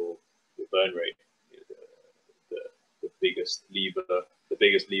reduce your burn rate? The biggest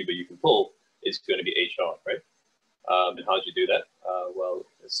lever you can pull is going to be HR, right? And how do you do that? Well,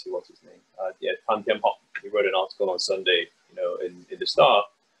 let's see, what's his name? Tan Tian Hock. He wrote an article on Sunday, in the Star,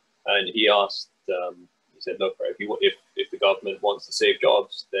 and he asked, he said, look, right, if the government wants to save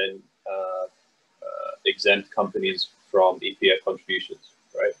jobs, then exempt companies from EPF contributions,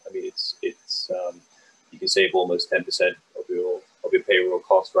 right? I mean, it's you can save almost 10% of your payroll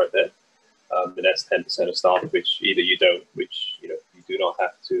cost right there, and that's 10% of staff, which either you do not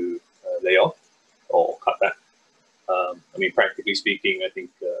have to lay off or cut back. I mean, practically speaking, I think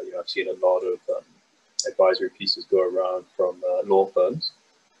I've seen a lot of advisory pieces go around from law firms,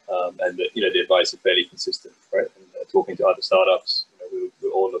 and the advice is fairly consistent, right? And talking to other startups,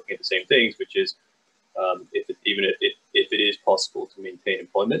 all looking at the same things, which is if it is possible to maintain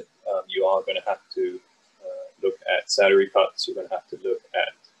employment, you are going to have to look at salary cuts. You're going to have to look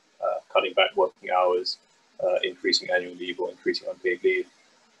at cutting back working hours, increasing annual leave or increasing unpaid leave.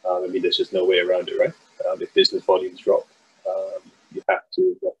 I mean, there's just no way around it, right? If business volumes drop, you have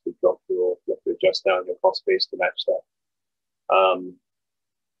to adjust down your cost base to match that.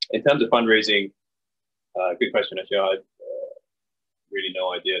 In terms of fundraising, good question. Actually, I have really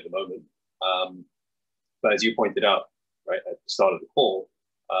no idea at the moment. But as you pointed out, right at the start of the call,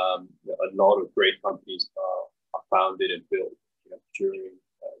 a lot of great companies are founded and built during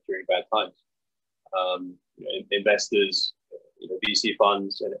bad times. Investors, VC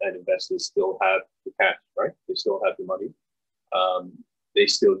funds and investors still have the cash, right? They still have the money. They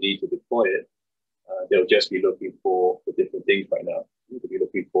still need to deploy it. They'll just be looking for different things right now. They'll be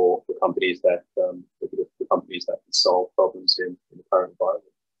looking for companies that can solve problems in the current environment.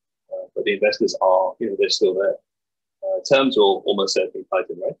 But the investors are, they're still there. Terms will almost certainly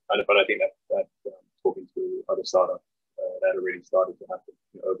tighten, right? But I think that talking to other startups, that already started to happen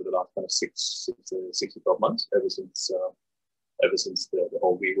over the last kind of 6 to 12 months, ever since the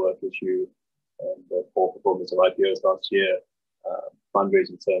whole WeWork issue and the poor performance of IPOs last year.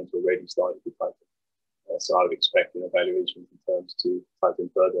 Fundraising terms already started to tighten. So I would expect valuations in terms to tighten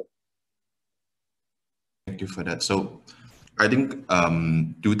further. Thank you for that. So I think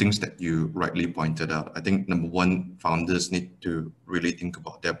two things that you rightly pointed out. I think number one, founders need to really think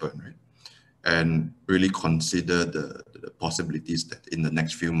about their burn rate and really consider the possibilities that in the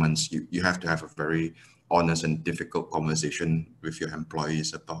next few months, you have to have a very honest and difficult conversation with your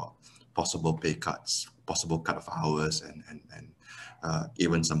employees about possible pay cuts, possible cut of hours, and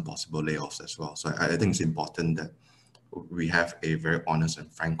even some possible layoffs as well. So I think it's important that we have a very honest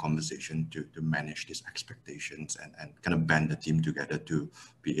and frank conversation to manage these expectations and kind of band the team together to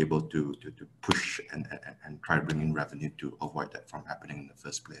be able to push and try to bring in revenue to avoid that from happening in the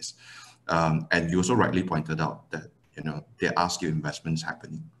first place. And you also rightly pointed out that there are still investments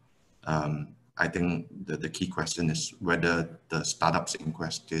happening. I think the key question is whether the startups in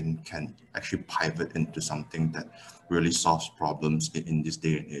question can actually pivot into something that really solves problems in this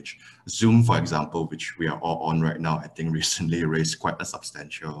day and age. Zoom, for example, which we are all on right now, I think recently raised quite a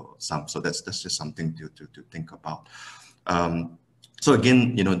substantial sum. So that's just something to think about. So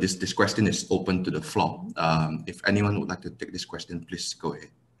again, this question is open to the floor. If anyone would like to take this question, please go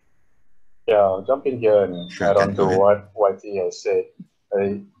ahead. Yeah, I'll jump in here and add on to what YT has said.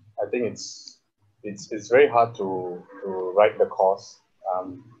 I think it's very hard to write the course,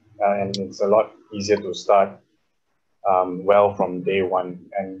 and it's a lot easier to start well from day one.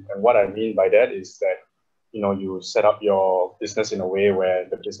 And what I mean by that is that you set up your business in a way where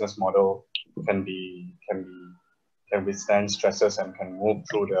the business model can withstand stresses and can move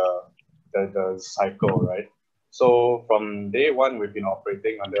through the cycle, right? So from day one, we've been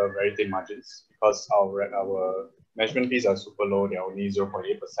operating under very thin margins because our management fees are super low. They're only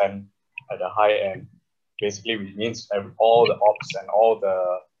 0.8% at the high end. Basically, which means all the ops and all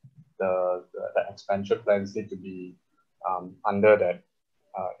the expansion plans need to be under that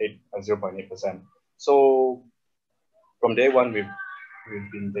 0.8%. So from day one, we've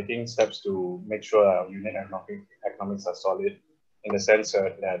been taking steps to make sure our unit economics are solid in the sense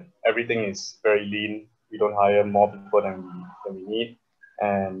that everything is very lean. We don't hire more people than we need.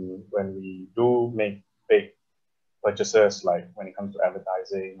 And when we do make big purchases, like when it comes to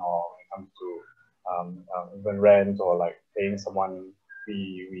advertising or when it comes to even rent or like paying someone,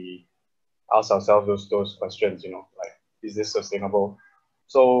 we ask ourselves those questions, like, is this sustainable?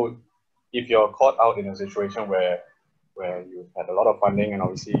 So if you're caught out in a situation where you've had a lot of funding and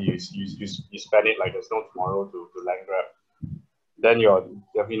obviously you spend it like there's no tomorrow to land grab, then you're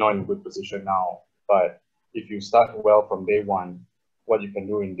definitely not in a good position now. But if you start well from day one, what you can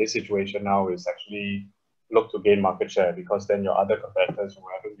do in this situation now is actually look to gain market share, because then your other competitors who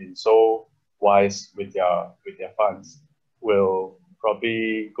haven't been so wise with their funds will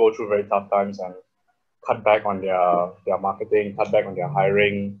probably go through very tough times and cut back on their marketing, cut back on their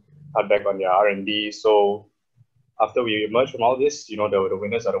hiring, cut back on their R&D. So after we emerge from all this, the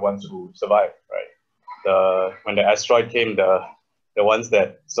winners are the ones who survive, right? When the asteroid came, the ones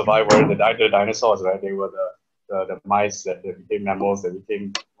that survived were the dinosaurs, right? They were the mice that became mammals, that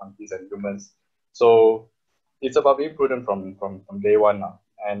became monkeys and humans. So it's about being prudent from day one now.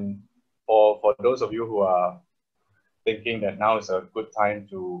 And for those of you who are thinking that now is a good time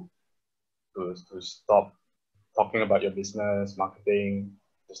to stop talking about your business, marketing,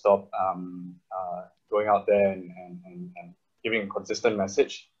 to stop going out there and giving a consistent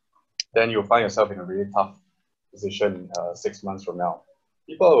message, then you'll find yourself in a really tough position 6 months from now.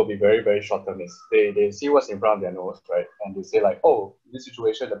 people will be very, very short-termist. They see what's in front of their nose, right? And they say like, oh, in this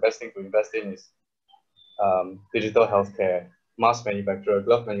situation, the best thing to invest in is digital healthcare, mask manufacturer,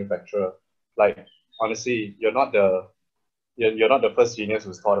 glove manufacturer. Like, honestly, you're not the first genius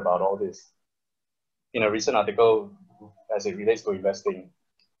who's thought about all this. In a recent article, as it relates to investing,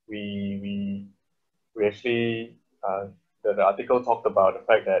 we actually the article talked about the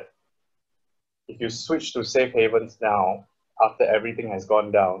fact that if you switch to safe havens now, after everything has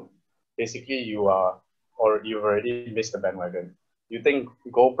gone down, basically you've already missed the bandwagon. You think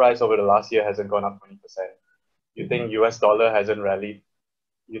gold price over the last year hasn't gone up 20%. You think US dollar hasn't rallied.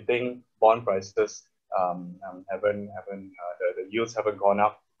 You think bond prices the yields haven't gone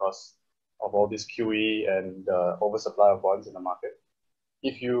up because of all this QE and oversupply of bonds in the market.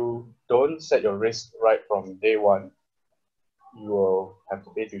 If you don't set your risk right from day one, you will have to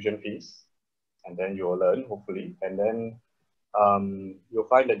pay tuition fees, and then you will learn, hopefully, and then you'll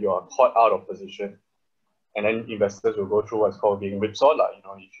find that you are caught out of position, and then investors will go through what's called being whipsawed. You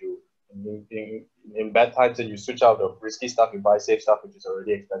know, if you in bad times and you switch out the risky stuff, you buy safe stuff, which is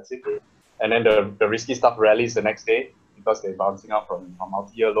already expensive, and then the risky stuff rallies the next day because they're bouncing out from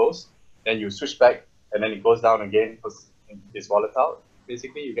multi-year lows. Then you switch back, and then it goes down again because it's volatile.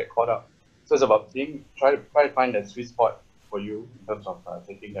 Basically, you get caught up. So it's about try to find that sweet spot for you in terms of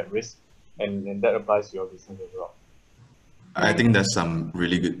taking that risk, and that applies to your business as well. I think there's some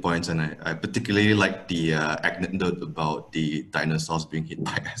really good points, and I particularly like the anecdote about the dinosaurs being hit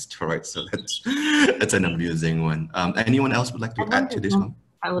by asteroids. So that's an amusing one. Anyone else would like to add to this one?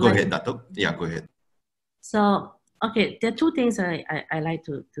 Go ahead, Dato. Yeah, go ahead. So, okay, there are two things I like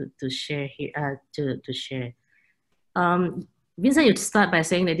to share here. To share. Vincent, you start by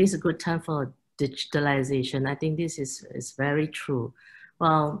saying that this is a good time for digitalization. I think this is very true.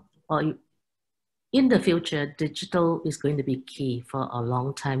 Well, in the future, digital is going to be key for a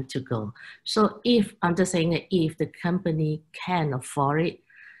long time to go. So I'm just saying that if the company can afford it,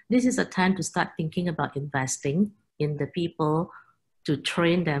 this is a time to start thinking about investing in the people to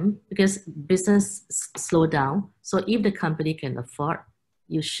train them, because business slow down. So if the company can afford,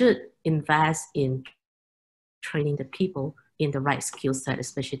 you should invest in training the people in the right skill set,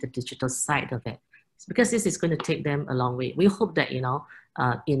 especially the digital side of it, because this is going to take them a long way. We hope that, you know,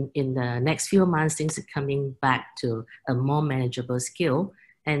 in the next few months, things are coming back to a more manageable skill,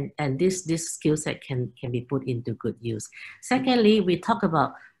 and this skill set can be put into good use. Secondly, we talk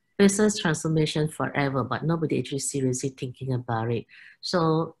about business transformation forever, but nobody actually seriously thinking about it.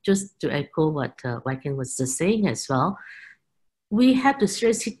 So just to echo what Wai-Ken was just saying as well, we have to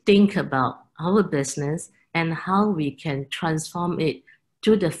seriously think about our business and how we can transform it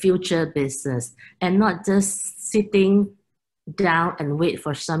to the future business, and not just sitting down and wait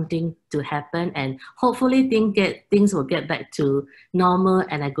for something to happen and hopefully things will get back to normal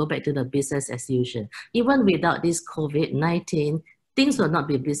and I go back to the business as usual. Even without this COVID-19, things will not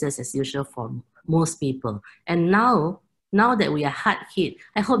be business as usual for most people. And now that we are hard hit,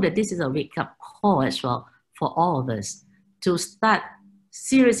 I hope that this is a wake-up call as well for all of us to start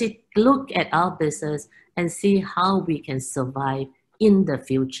seriously look at our business and see how we can survive in the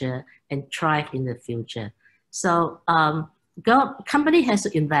future and thrive in the future. So company has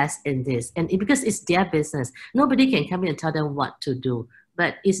to invest in this, and because it's their business, nobody can come in and tell them what to do,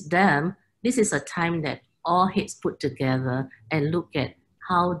 but it's them. This is a time that all heads put together and look at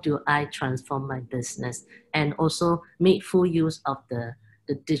how do I transform my business, and also make full use of the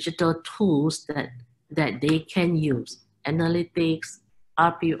digital tools that they can use, analytics,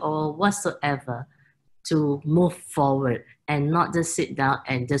 RPO, whatsoever, to move forward and not just sit down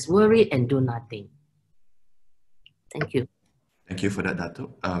and just worry and do nothing. Thank you. Thank you for that,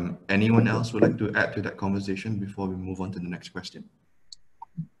 Dato. Anyone else would like to add to that conversation before we move on to the next question?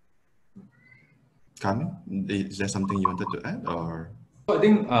 Carmen, is there something you wanted to add, or? I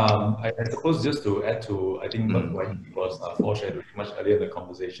think, I suppose just to add to, I think what was foreshadowed much earlier in the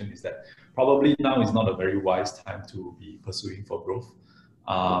conversation is that probably now is not a very wise time to be pursuing for growth,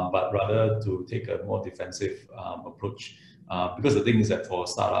 but rather to take a more defensive approach. Because the thing is that for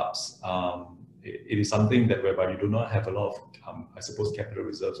startups, it is something that whereby you do not have a lot of, I suppose, capital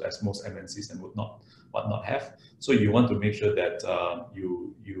reserves as most MNCs and would not have. So you want to make sure that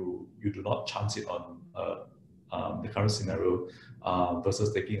you do not chance it on the current scenario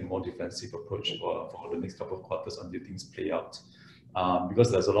versus taking a more defensive approach for the next couple of quarters until things play out.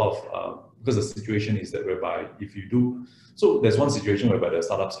 Because there's a lot of, because the situation is that whereby if you do, so there's one situation whereby the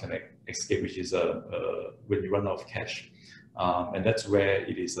startups can escape, which is when you run out of cash. And that's where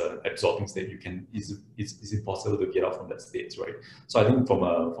it is an absorbing state. It's impossible to get out from that state, right? So I think from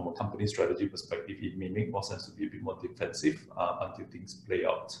a company strategy perspective, it may make more sense to be a bit more defensive until things play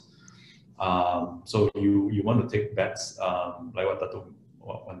out. So you want to take bets, like what Dato,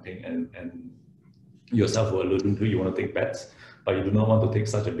 Peng and yourself were alluding to. You want to take bets, but you do not want to take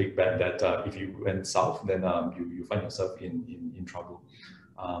such a big bet that if you went south, then you find yourself in trouble.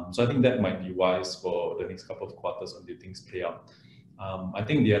 So I think that might be wise for the next couple of quarters until things play out. I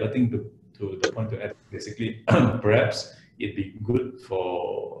think the other thing to the point to add, basically, perhaps it'd be good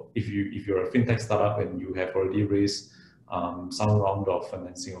for if you're a fintech startup and you have already raised some round of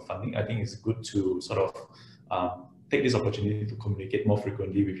financing or funding. I think it's good to sort of take this opportunity to communicate more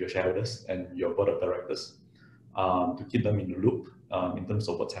frequently with your shareholders and your board of directors, to keep them in the loop in terms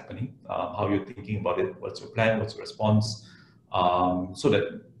of what's happening, how you're thinking about it, what's your plan, what's your response, so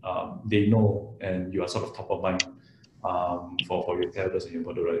that they know and you are sort of top of mind for your shareholders and your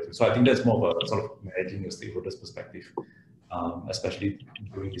board of directors. So I think that's more of a sort of managing your stakeholders' perspective, especially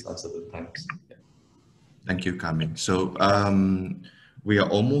during these uncertain times. Yeah. Thank you, Meng. So we are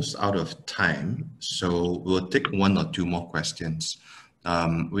almost out of time, so we'll take one or two more questions.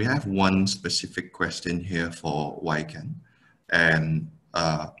 We have one specific question here for Yuen, and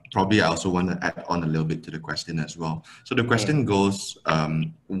probably I also want to add on a little bit to the question as well. So the question goes,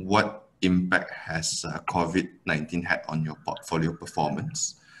 what impact has COVID-19 had on your portfolio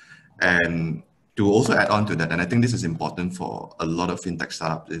performance? And to also add on to that, and I think this is important for a lot of fintech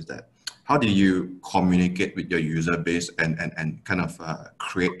startups, is that how do you communicate with your user base and kind of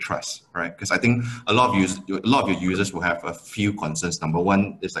create trust, right? Because I think a lot of your users will have a few concerns. Number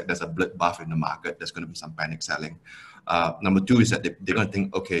one is like there's a bloodbath in the market. There's going to be some panic selling. Number two is that they're going to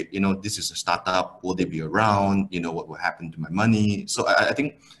think, okay, this is a startup. Will they be around? What will happen to my money? So I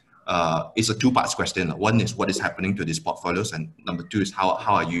think it's a two-part question. One is what is happening to these portfolios, and number two is how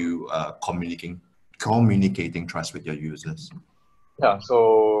are you communicating trust with your users? Yeah,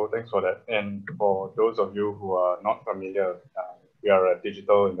 so thanks for that. And for those of you who are not familiar, we are a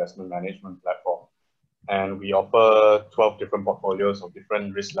digital investment management platform, and we offer 12 different portfolios of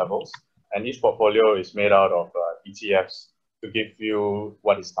different risk levels. And each portfolio is made out of ETFs to give you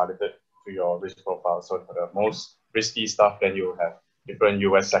what is targeted to your risk profile. So for the most risky stuff, then you have different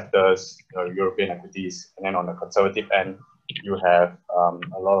US sectors, European equities, and then on the conservative end, you have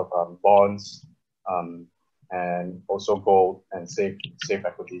a lot of bonds, and also gold and safe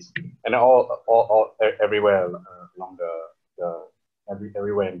equities, and all everywhere along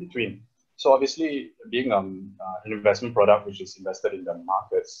everywhere in between. So obviously, being an investment product which is invested in the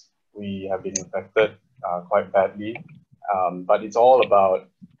markets, we have been affected quite badly. But it's all about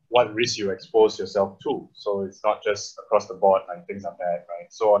what risk you expose yourself to. So it's not just across the board like things are bad, right?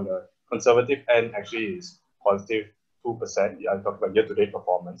 So on the conservative end, actually is positive 2%. I talk about year-to-date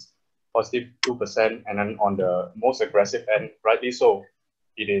performance. Positive 2%, and then on the most aggressive end, rightly so,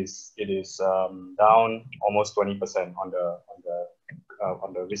 it is down almost 20% on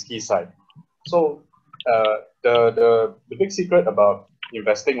the risky side. So the big secret about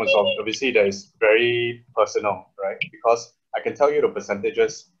investing was obviously that is very personal, right? Because I can tell you the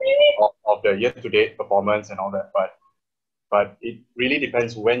percentages of the year-to-date performance and all that, but it really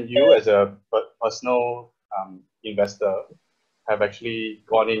depends when you as a personal investor have actually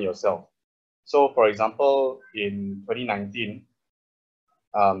gone in yourself. So, for example, in 2019,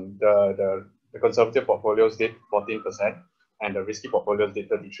 the conservative portfolios did 14%, and the risky portfolios did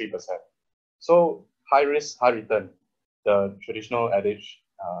 33%. So, high risk, high return. The traditional adage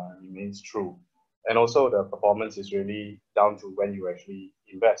remains true, and also the performance is really down to when you actually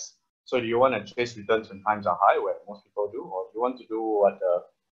invest. So, do you want to chase returns when times are high, where most people do, or do you want to do what the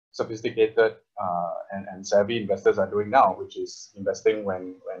sophisticated and savvy investors are doing now, which is investing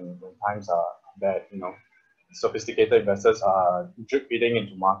when times are bad? Sophisticated investors are drip feeding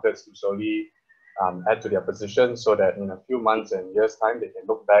into markets to slowly add to their position, so that in a few months and years' time they can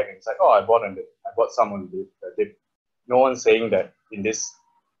look back and say, "Oh, I bought some on the dip." No one's saying that in this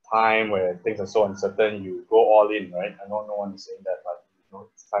time where things are so uncertain, you go all in, right? I know no one is saying that, but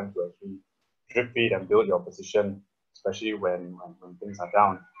it's time to actually drip feed and build your position, especially when things are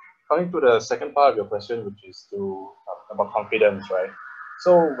down. Coming to the second part of your question, which is about confidence, right?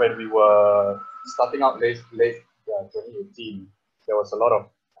 So when we were starting out late 2018, there was a lot of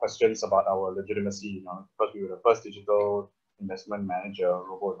questions about our legitimacy, because we were the first digital investment manager,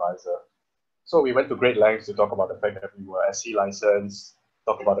 robo-advisor. So we went to great lengths to talk about the fact that we were SC licensed,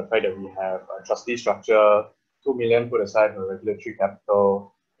 talk about the fact that we have a trustee structure, 2 million put aside for regulatory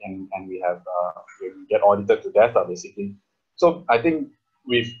capital, and we get audited to death, basically. So I think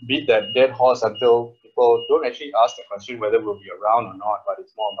we've beat that dead horse until people people don't actually ask the question whether we'll be around or not, but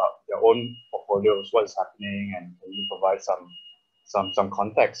it's more about their own portfolios, what is happening, and can you provide some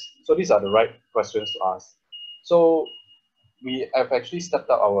context. So these are the right questions to ask. So we have actually stepped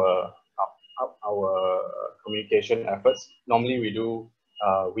up our communication efforts. Normally we do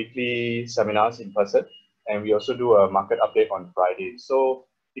weekly seminars in person, and we also do a market update on Friday. So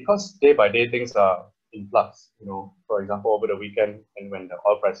because day by day things are in flux, for example, over the weekend and when the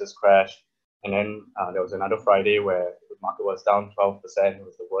oil prices crashed, and then there was another Friday where the market was down 12%. It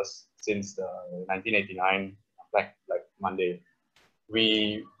was the worst since the 1989 Black Monday.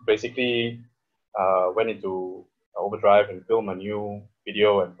 We basically went into overdrive and film a new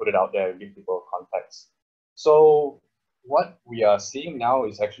video and put it out there and give people context. So what we are seeing now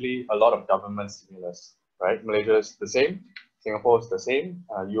is actually a lot of government stimulus, right? Malaysia is the same, Singapore is the same,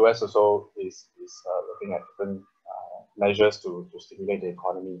 US also is looking at different measures to stimulate the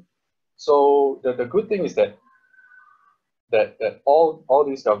economy. So the good thing is that all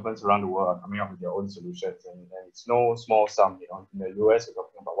these governments around the world are coming up with their own solutions, and it's no small sum. In the US, we're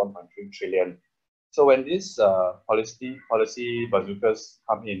talking about 1.3 trillion. So when these policy bazookas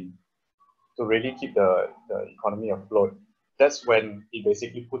come in to really keep the economy afloat, that's when it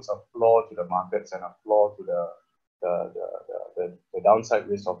basically puts a floor to the markets and a floor to the downside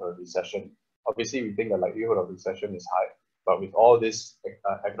risk of a recession. Obviously, we think the likelihood of recession is high, but with all this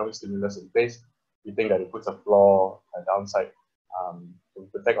economic stimulus in place, we think that it puts a floor, a downside, to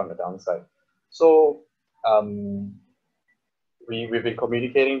protect on the downside. So we've been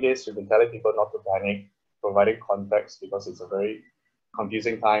communicating this, we've been telling people not to panic, providing context, because it's a very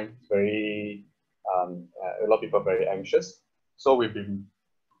confusing time. It's very a lot of people are very anxious. So we've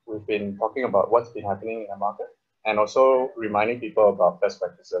been talking about what's been happening in the market, and also reminding people about best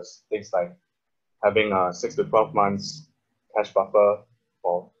practices, things like having a 6 to 12 months cash buffer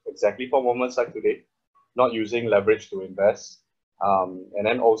for moments like today, not using leverage to invest, and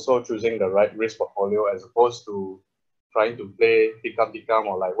then also choosing the right risk portfolio as opposed to trying to play tikam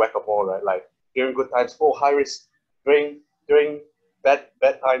or like whack-a-mole, right? Like during good times, high risk, during bad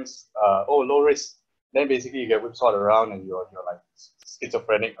times, low risk. Then basically you get whipsawed around and you're like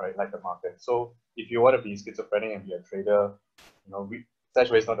schizophrenic, right? Like the market. So if you want to be schizophrenic and be a trader,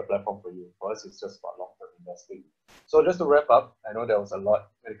 StashAway is not the platform for you. For us, it's just about long-term investing. So just to wrap up, I know there was a lot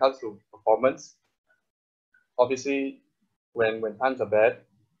when it comes to performance. Obviously, when times are bad,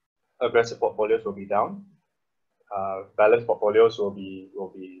 aggressive portfolios will be down. Balanced portfolios will be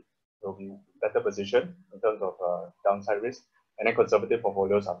better positioned in terms of downside risk, and then conservative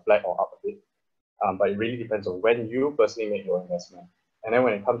portfolios are flat or up a bit. But it really depends on when you personally make your investment. And then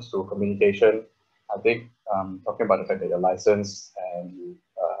when it comes to communication, I think talking about the fact that you're licensed and you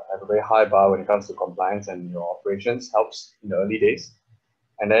have a very high bar when it comes to compliance and your operations helps in the early days.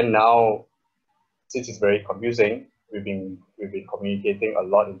 And then now, since it's very confusing, we've been communicating a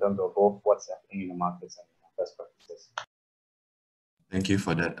lot in terms of both what's happening in the markets and best practices. Thank you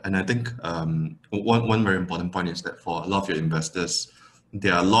for that. And I think one very important point is that for a lot of your investors,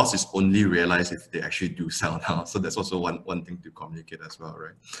 their loss is only realized if they actually do sell now. So that's also one thing to communicate as well,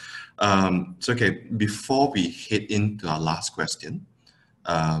 right? So okay, before we head into our last question,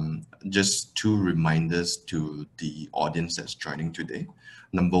 just two reminders to the audience that's joining today.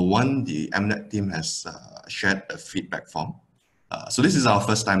 Number one, the MDEC team has shared a feedback form. So this is our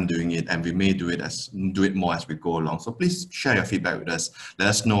first time doing it, and we may do it more as we go along. So please share your feedback with us. Let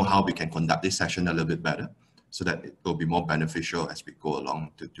us know how we can conduct this session a little bit better, so that it will be more beneficial as we go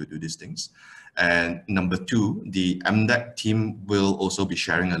along to do these things. And number two, the MDEC team will also be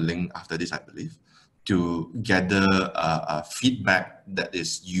sharing a link after this, I believe, to gather feedback that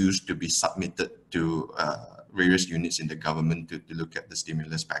is used to be submitted to various units in the government to look at the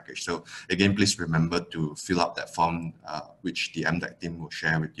stimulus package. So again, please remember to fill out that form, which the MDEC team will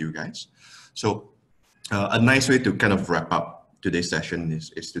share with you guys. So a nice way to kind of wrap up today's session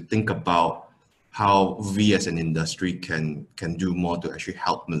is to think about how we as an industry can do more to actually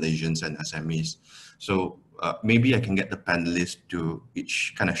help Malaysians and SMEs. So maybe I can get the panelists to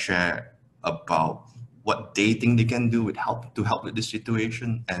each kind of share about what they think they can do to help with this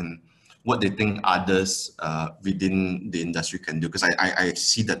situation, and what they think others within the industry can do. Because I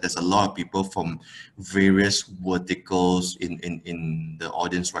see that there's a lot of people from various verticals in the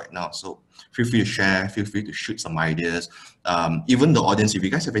audience right now. So feel free to share, feel free to shoot some ideas. Even the audience, if you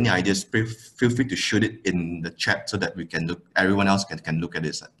guys have any ideas, feel free to shoot it in the chat so that we can everyone else can look at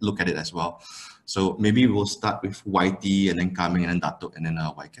it as well. So maybe we'll start with YT and then Meng and then Dato and then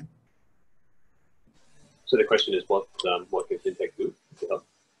YK. So the question is, what can Fintech do to help?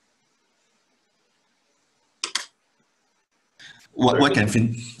 what can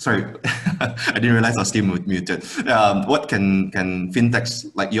sorry, I didn't realize I was still muted. What can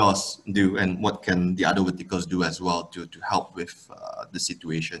fintechs like yours do, and what can the other verticals do as well to help with the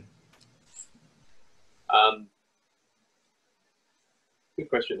situation? Good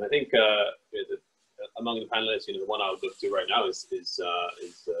question. I think among the panelists, the one I would look to right now is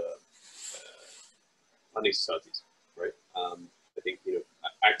funding societies, right? I think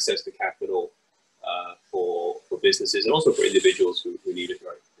access to capital for businesses and also for individuals who need it,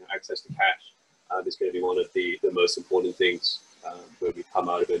 right? Access to cash is going to be one of the most important things when we come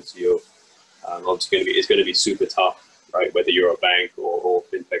out of MCO. Obviously, it's going to be super tough, right? Whether you're a bank or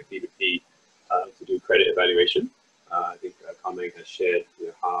fintech P2P to do credit evaluation. I think Meng has shared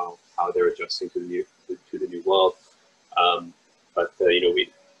how they're adjusting to the new world. But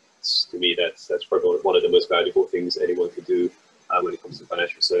to me, that's probably one of the most valuable things anyone can do when it comes to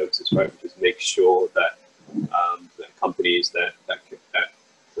financial services, right? Which is make sure that that companies that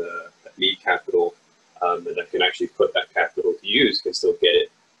need capital and that can actually put that capital to use can still get it,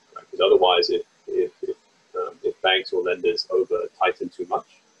 right? Because otherwise, if banks or lenders over tighten too much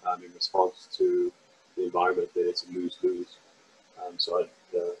in response to the environment, then it's a lose-lose. So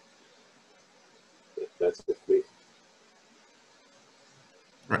that's it for me.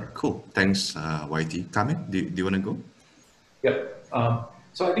 Right, cool. Thanks, YT. Meng, do you want to go? Yeah.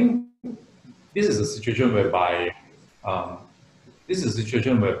 So I think this is a situation whereby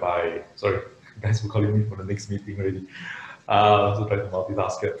sorry, guys, we're calling me for the next meeting already. So try to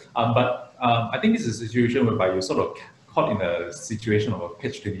multitask it. But I think this is a situation whereby you're sort of caught in a situation of a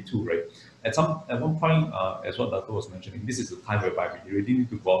catch-22, right? At one point, as what Dato was mentioning, this is a time whereby we really need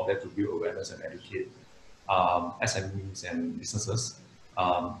to go out there to build awareness and educate SMEs and businesses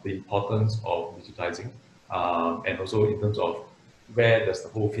the importance of digitizing, and also in terms of where does the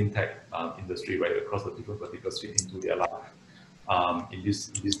whole fintech industry, right, across the different verticals fit into their life in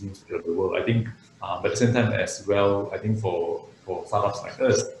this new state of the world. I think, but at the same time as well, I think for startups like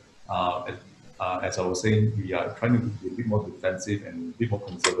us, as I was saying, we are trying to be a bit more defensive and a bit more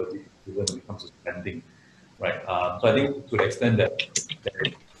conservative even when it comes to spending, right? So I think to the extent that there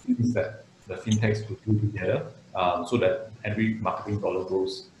are things that the fintechs could do together, so that every marketing dollar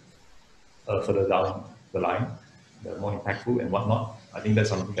goes further down the line, the more impactful and whatnot. I think that's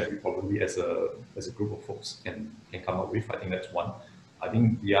something that we probably as a group of folks can come up with. I think that's one. I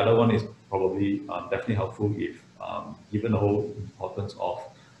think the other one is probably definitely helpful if, given the whole importance of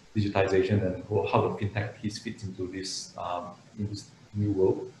digitization and how the fintech piece fits into this new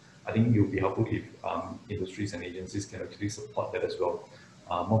world, I think it would be helpful if industries and agencies can actually support that as well,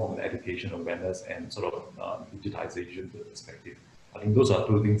 more from the education awareness and sort of digitization perspective. I think those are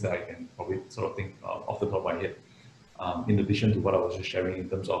two things that I can probably sort of think off the top of my head, in addition to what I was just sharing in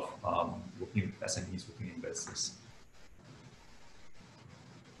terms of working with SMEs, working in business.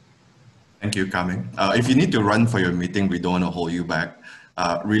 Thank you, Meng. If you need to run for your meeting, we don't want to hold you back.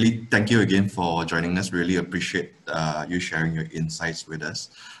 Really, thank you again for joining us. Really appreciate you sharing your insights with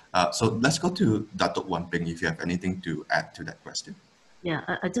us. So let's go to Dato Peng if you have anything to add to that question. Yeah,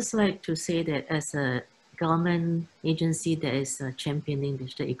 I'd just like to say that as a government agency that is championing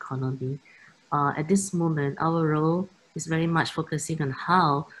digital economy, at this moment, our role is very much focusing on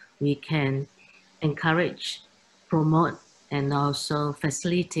how we can encourage, promote, and also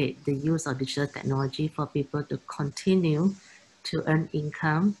facilitate the use of digital technology for people to continue to earn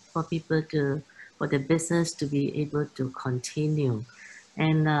income, for the business to be able to continue.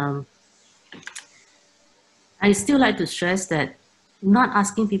 And I still like to stress that not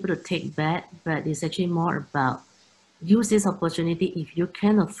asking people to take back, but it's actually more about use this opportunity if you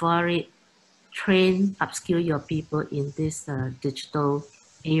can afford it, train, upskill your people in this digital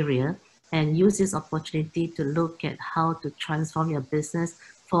area, and use this opportunity to look at how to transform your business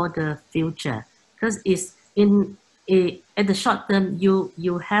for the future. Because it's at the short term,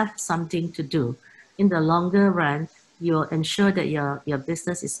 you have something to do. In the longer run, you'll ensure that your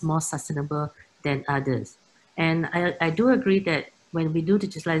business is more sustainable than others. And I do agree that when we do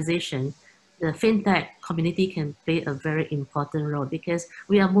digitalization, the fintech community can play a very important role because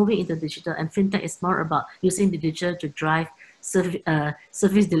we are moving into digital, and fintech is more about using the digital to drive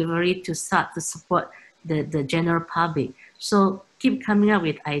service delivery to start to support the general public. So keep coming up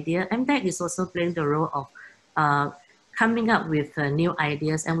with ideas. MDEC is also playing the role of coming up with new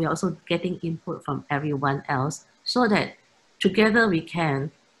ideas, and we're also getting input from everyone else so that together we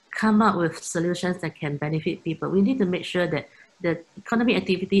can come up with solutions that can benefit people. We need to make sure that the economic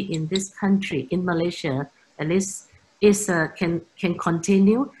activity in this country, in Malaysia, at least can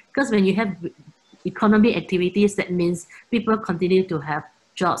continue. Because when you have economic activities, that means people continue to have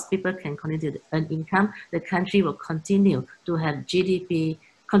jobs, people can continue to earn income, the country will continue to have GDP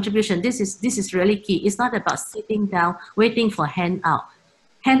contribution. This is really key. It's not about sitting down, waiting for handout.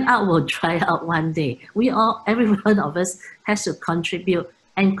 Handout will dry out one day. Every one of us has to contribute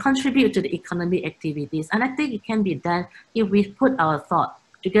to the economic activities. And I think it can be done if we put our thought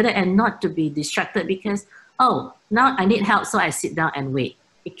together and not to be distracted because, oh, now I need help, so I sit down and wait.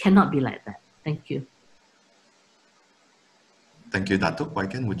 It cannot be like that. Thank you. Thank you, Dato.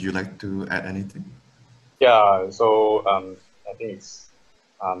 Waiken, would you like to add anything? Yeah, so I think it's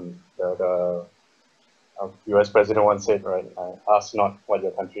the US president once said, right, ask not what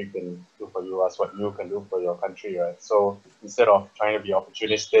your country can do for you, ask what you can do for your country, right? So instead of trying to be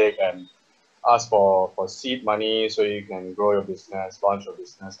opportunistic and ask for seed money so you can grow your business, launch your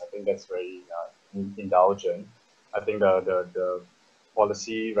business, I think that's very indulgent. I think the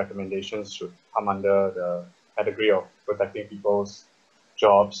policy recommendations should come under the category of protecting people's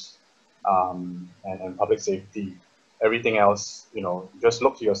jobs and public safety. Everything else, just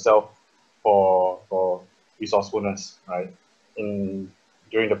look to yourself for resourcefulness, right?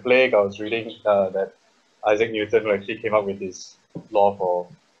 During the plague, I was reading that Isaac Newton actually came up with this law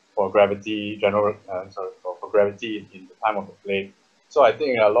for gravity, for gravity in the time of the plague. So I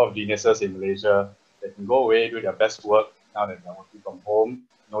think a lot of geniuses in Malaysia, they can go away, do their best work now that they're working from home,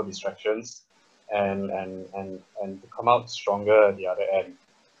 no distractions, and to come out stronger at the other end.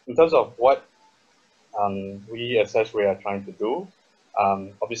 In terms of what we at StashAway are trying to do,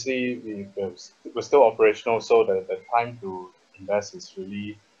 obviously we're still operational, so the time to invest is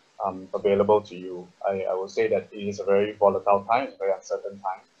really available to you. I will say that it is a very volatile time, a very uncertain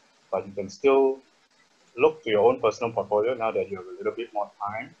time, but you can still look to your own personal portfolio now that you have a little bit more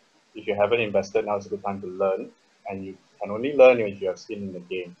time. If you haven't invested, now is a good time to learn, and you can only learn if you have skin in the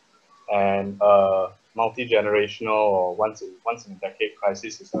game. And multi-generational or once in a decade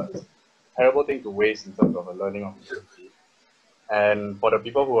crisis is a terrible thing to waste in terms of a learning opportunity. And for the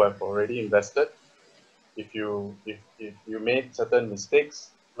people who have already invested, if you made certain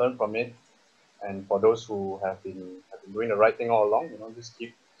mistakes, learn from it. And for those who have been doing the right thing all along, just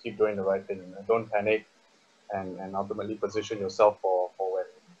keep doing the right thing. Don't panic, and ultimately position yourself for when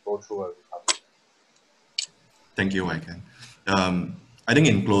you go through a recovery. Thank you, Waiken. I think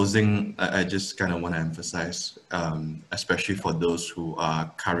in closing, I just kind of want to emphasize, especially for those who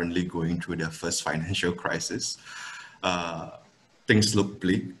are currently going through their first financial crisis, things look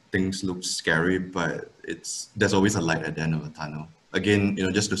bleak, things look scary, but there's always a light at the end of the tunnel. Again,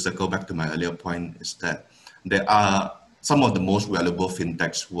 just to circle back to my earlier point, is that there are some of the most valuable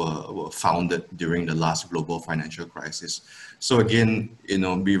fintechs were founded during the last global financial crisis. So again,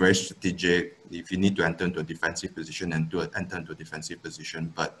 be very strategic. If you need to enter into a defensive position, and to enter into a defensive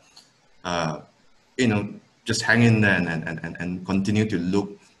position, but just hang in there and continue to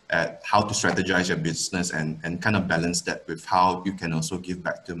look at how to strategize your business and kind of balance that with how you can also give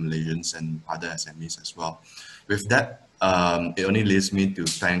back to Malaysians and other SMEs as well. With that, it only leaves me to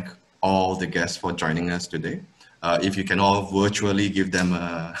thank all the guests for joining us today. If you can all virtually give them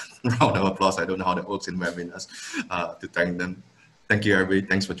a round of applause, I don't know how that works in webinars, to thank them. Thank you, everybody.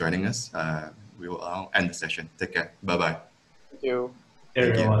 Thanks for joining us. We will end the session. Take care. Bye-bye. Thank you.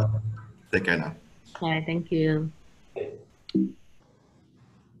 Thank you. Take care now. Bye, thank you.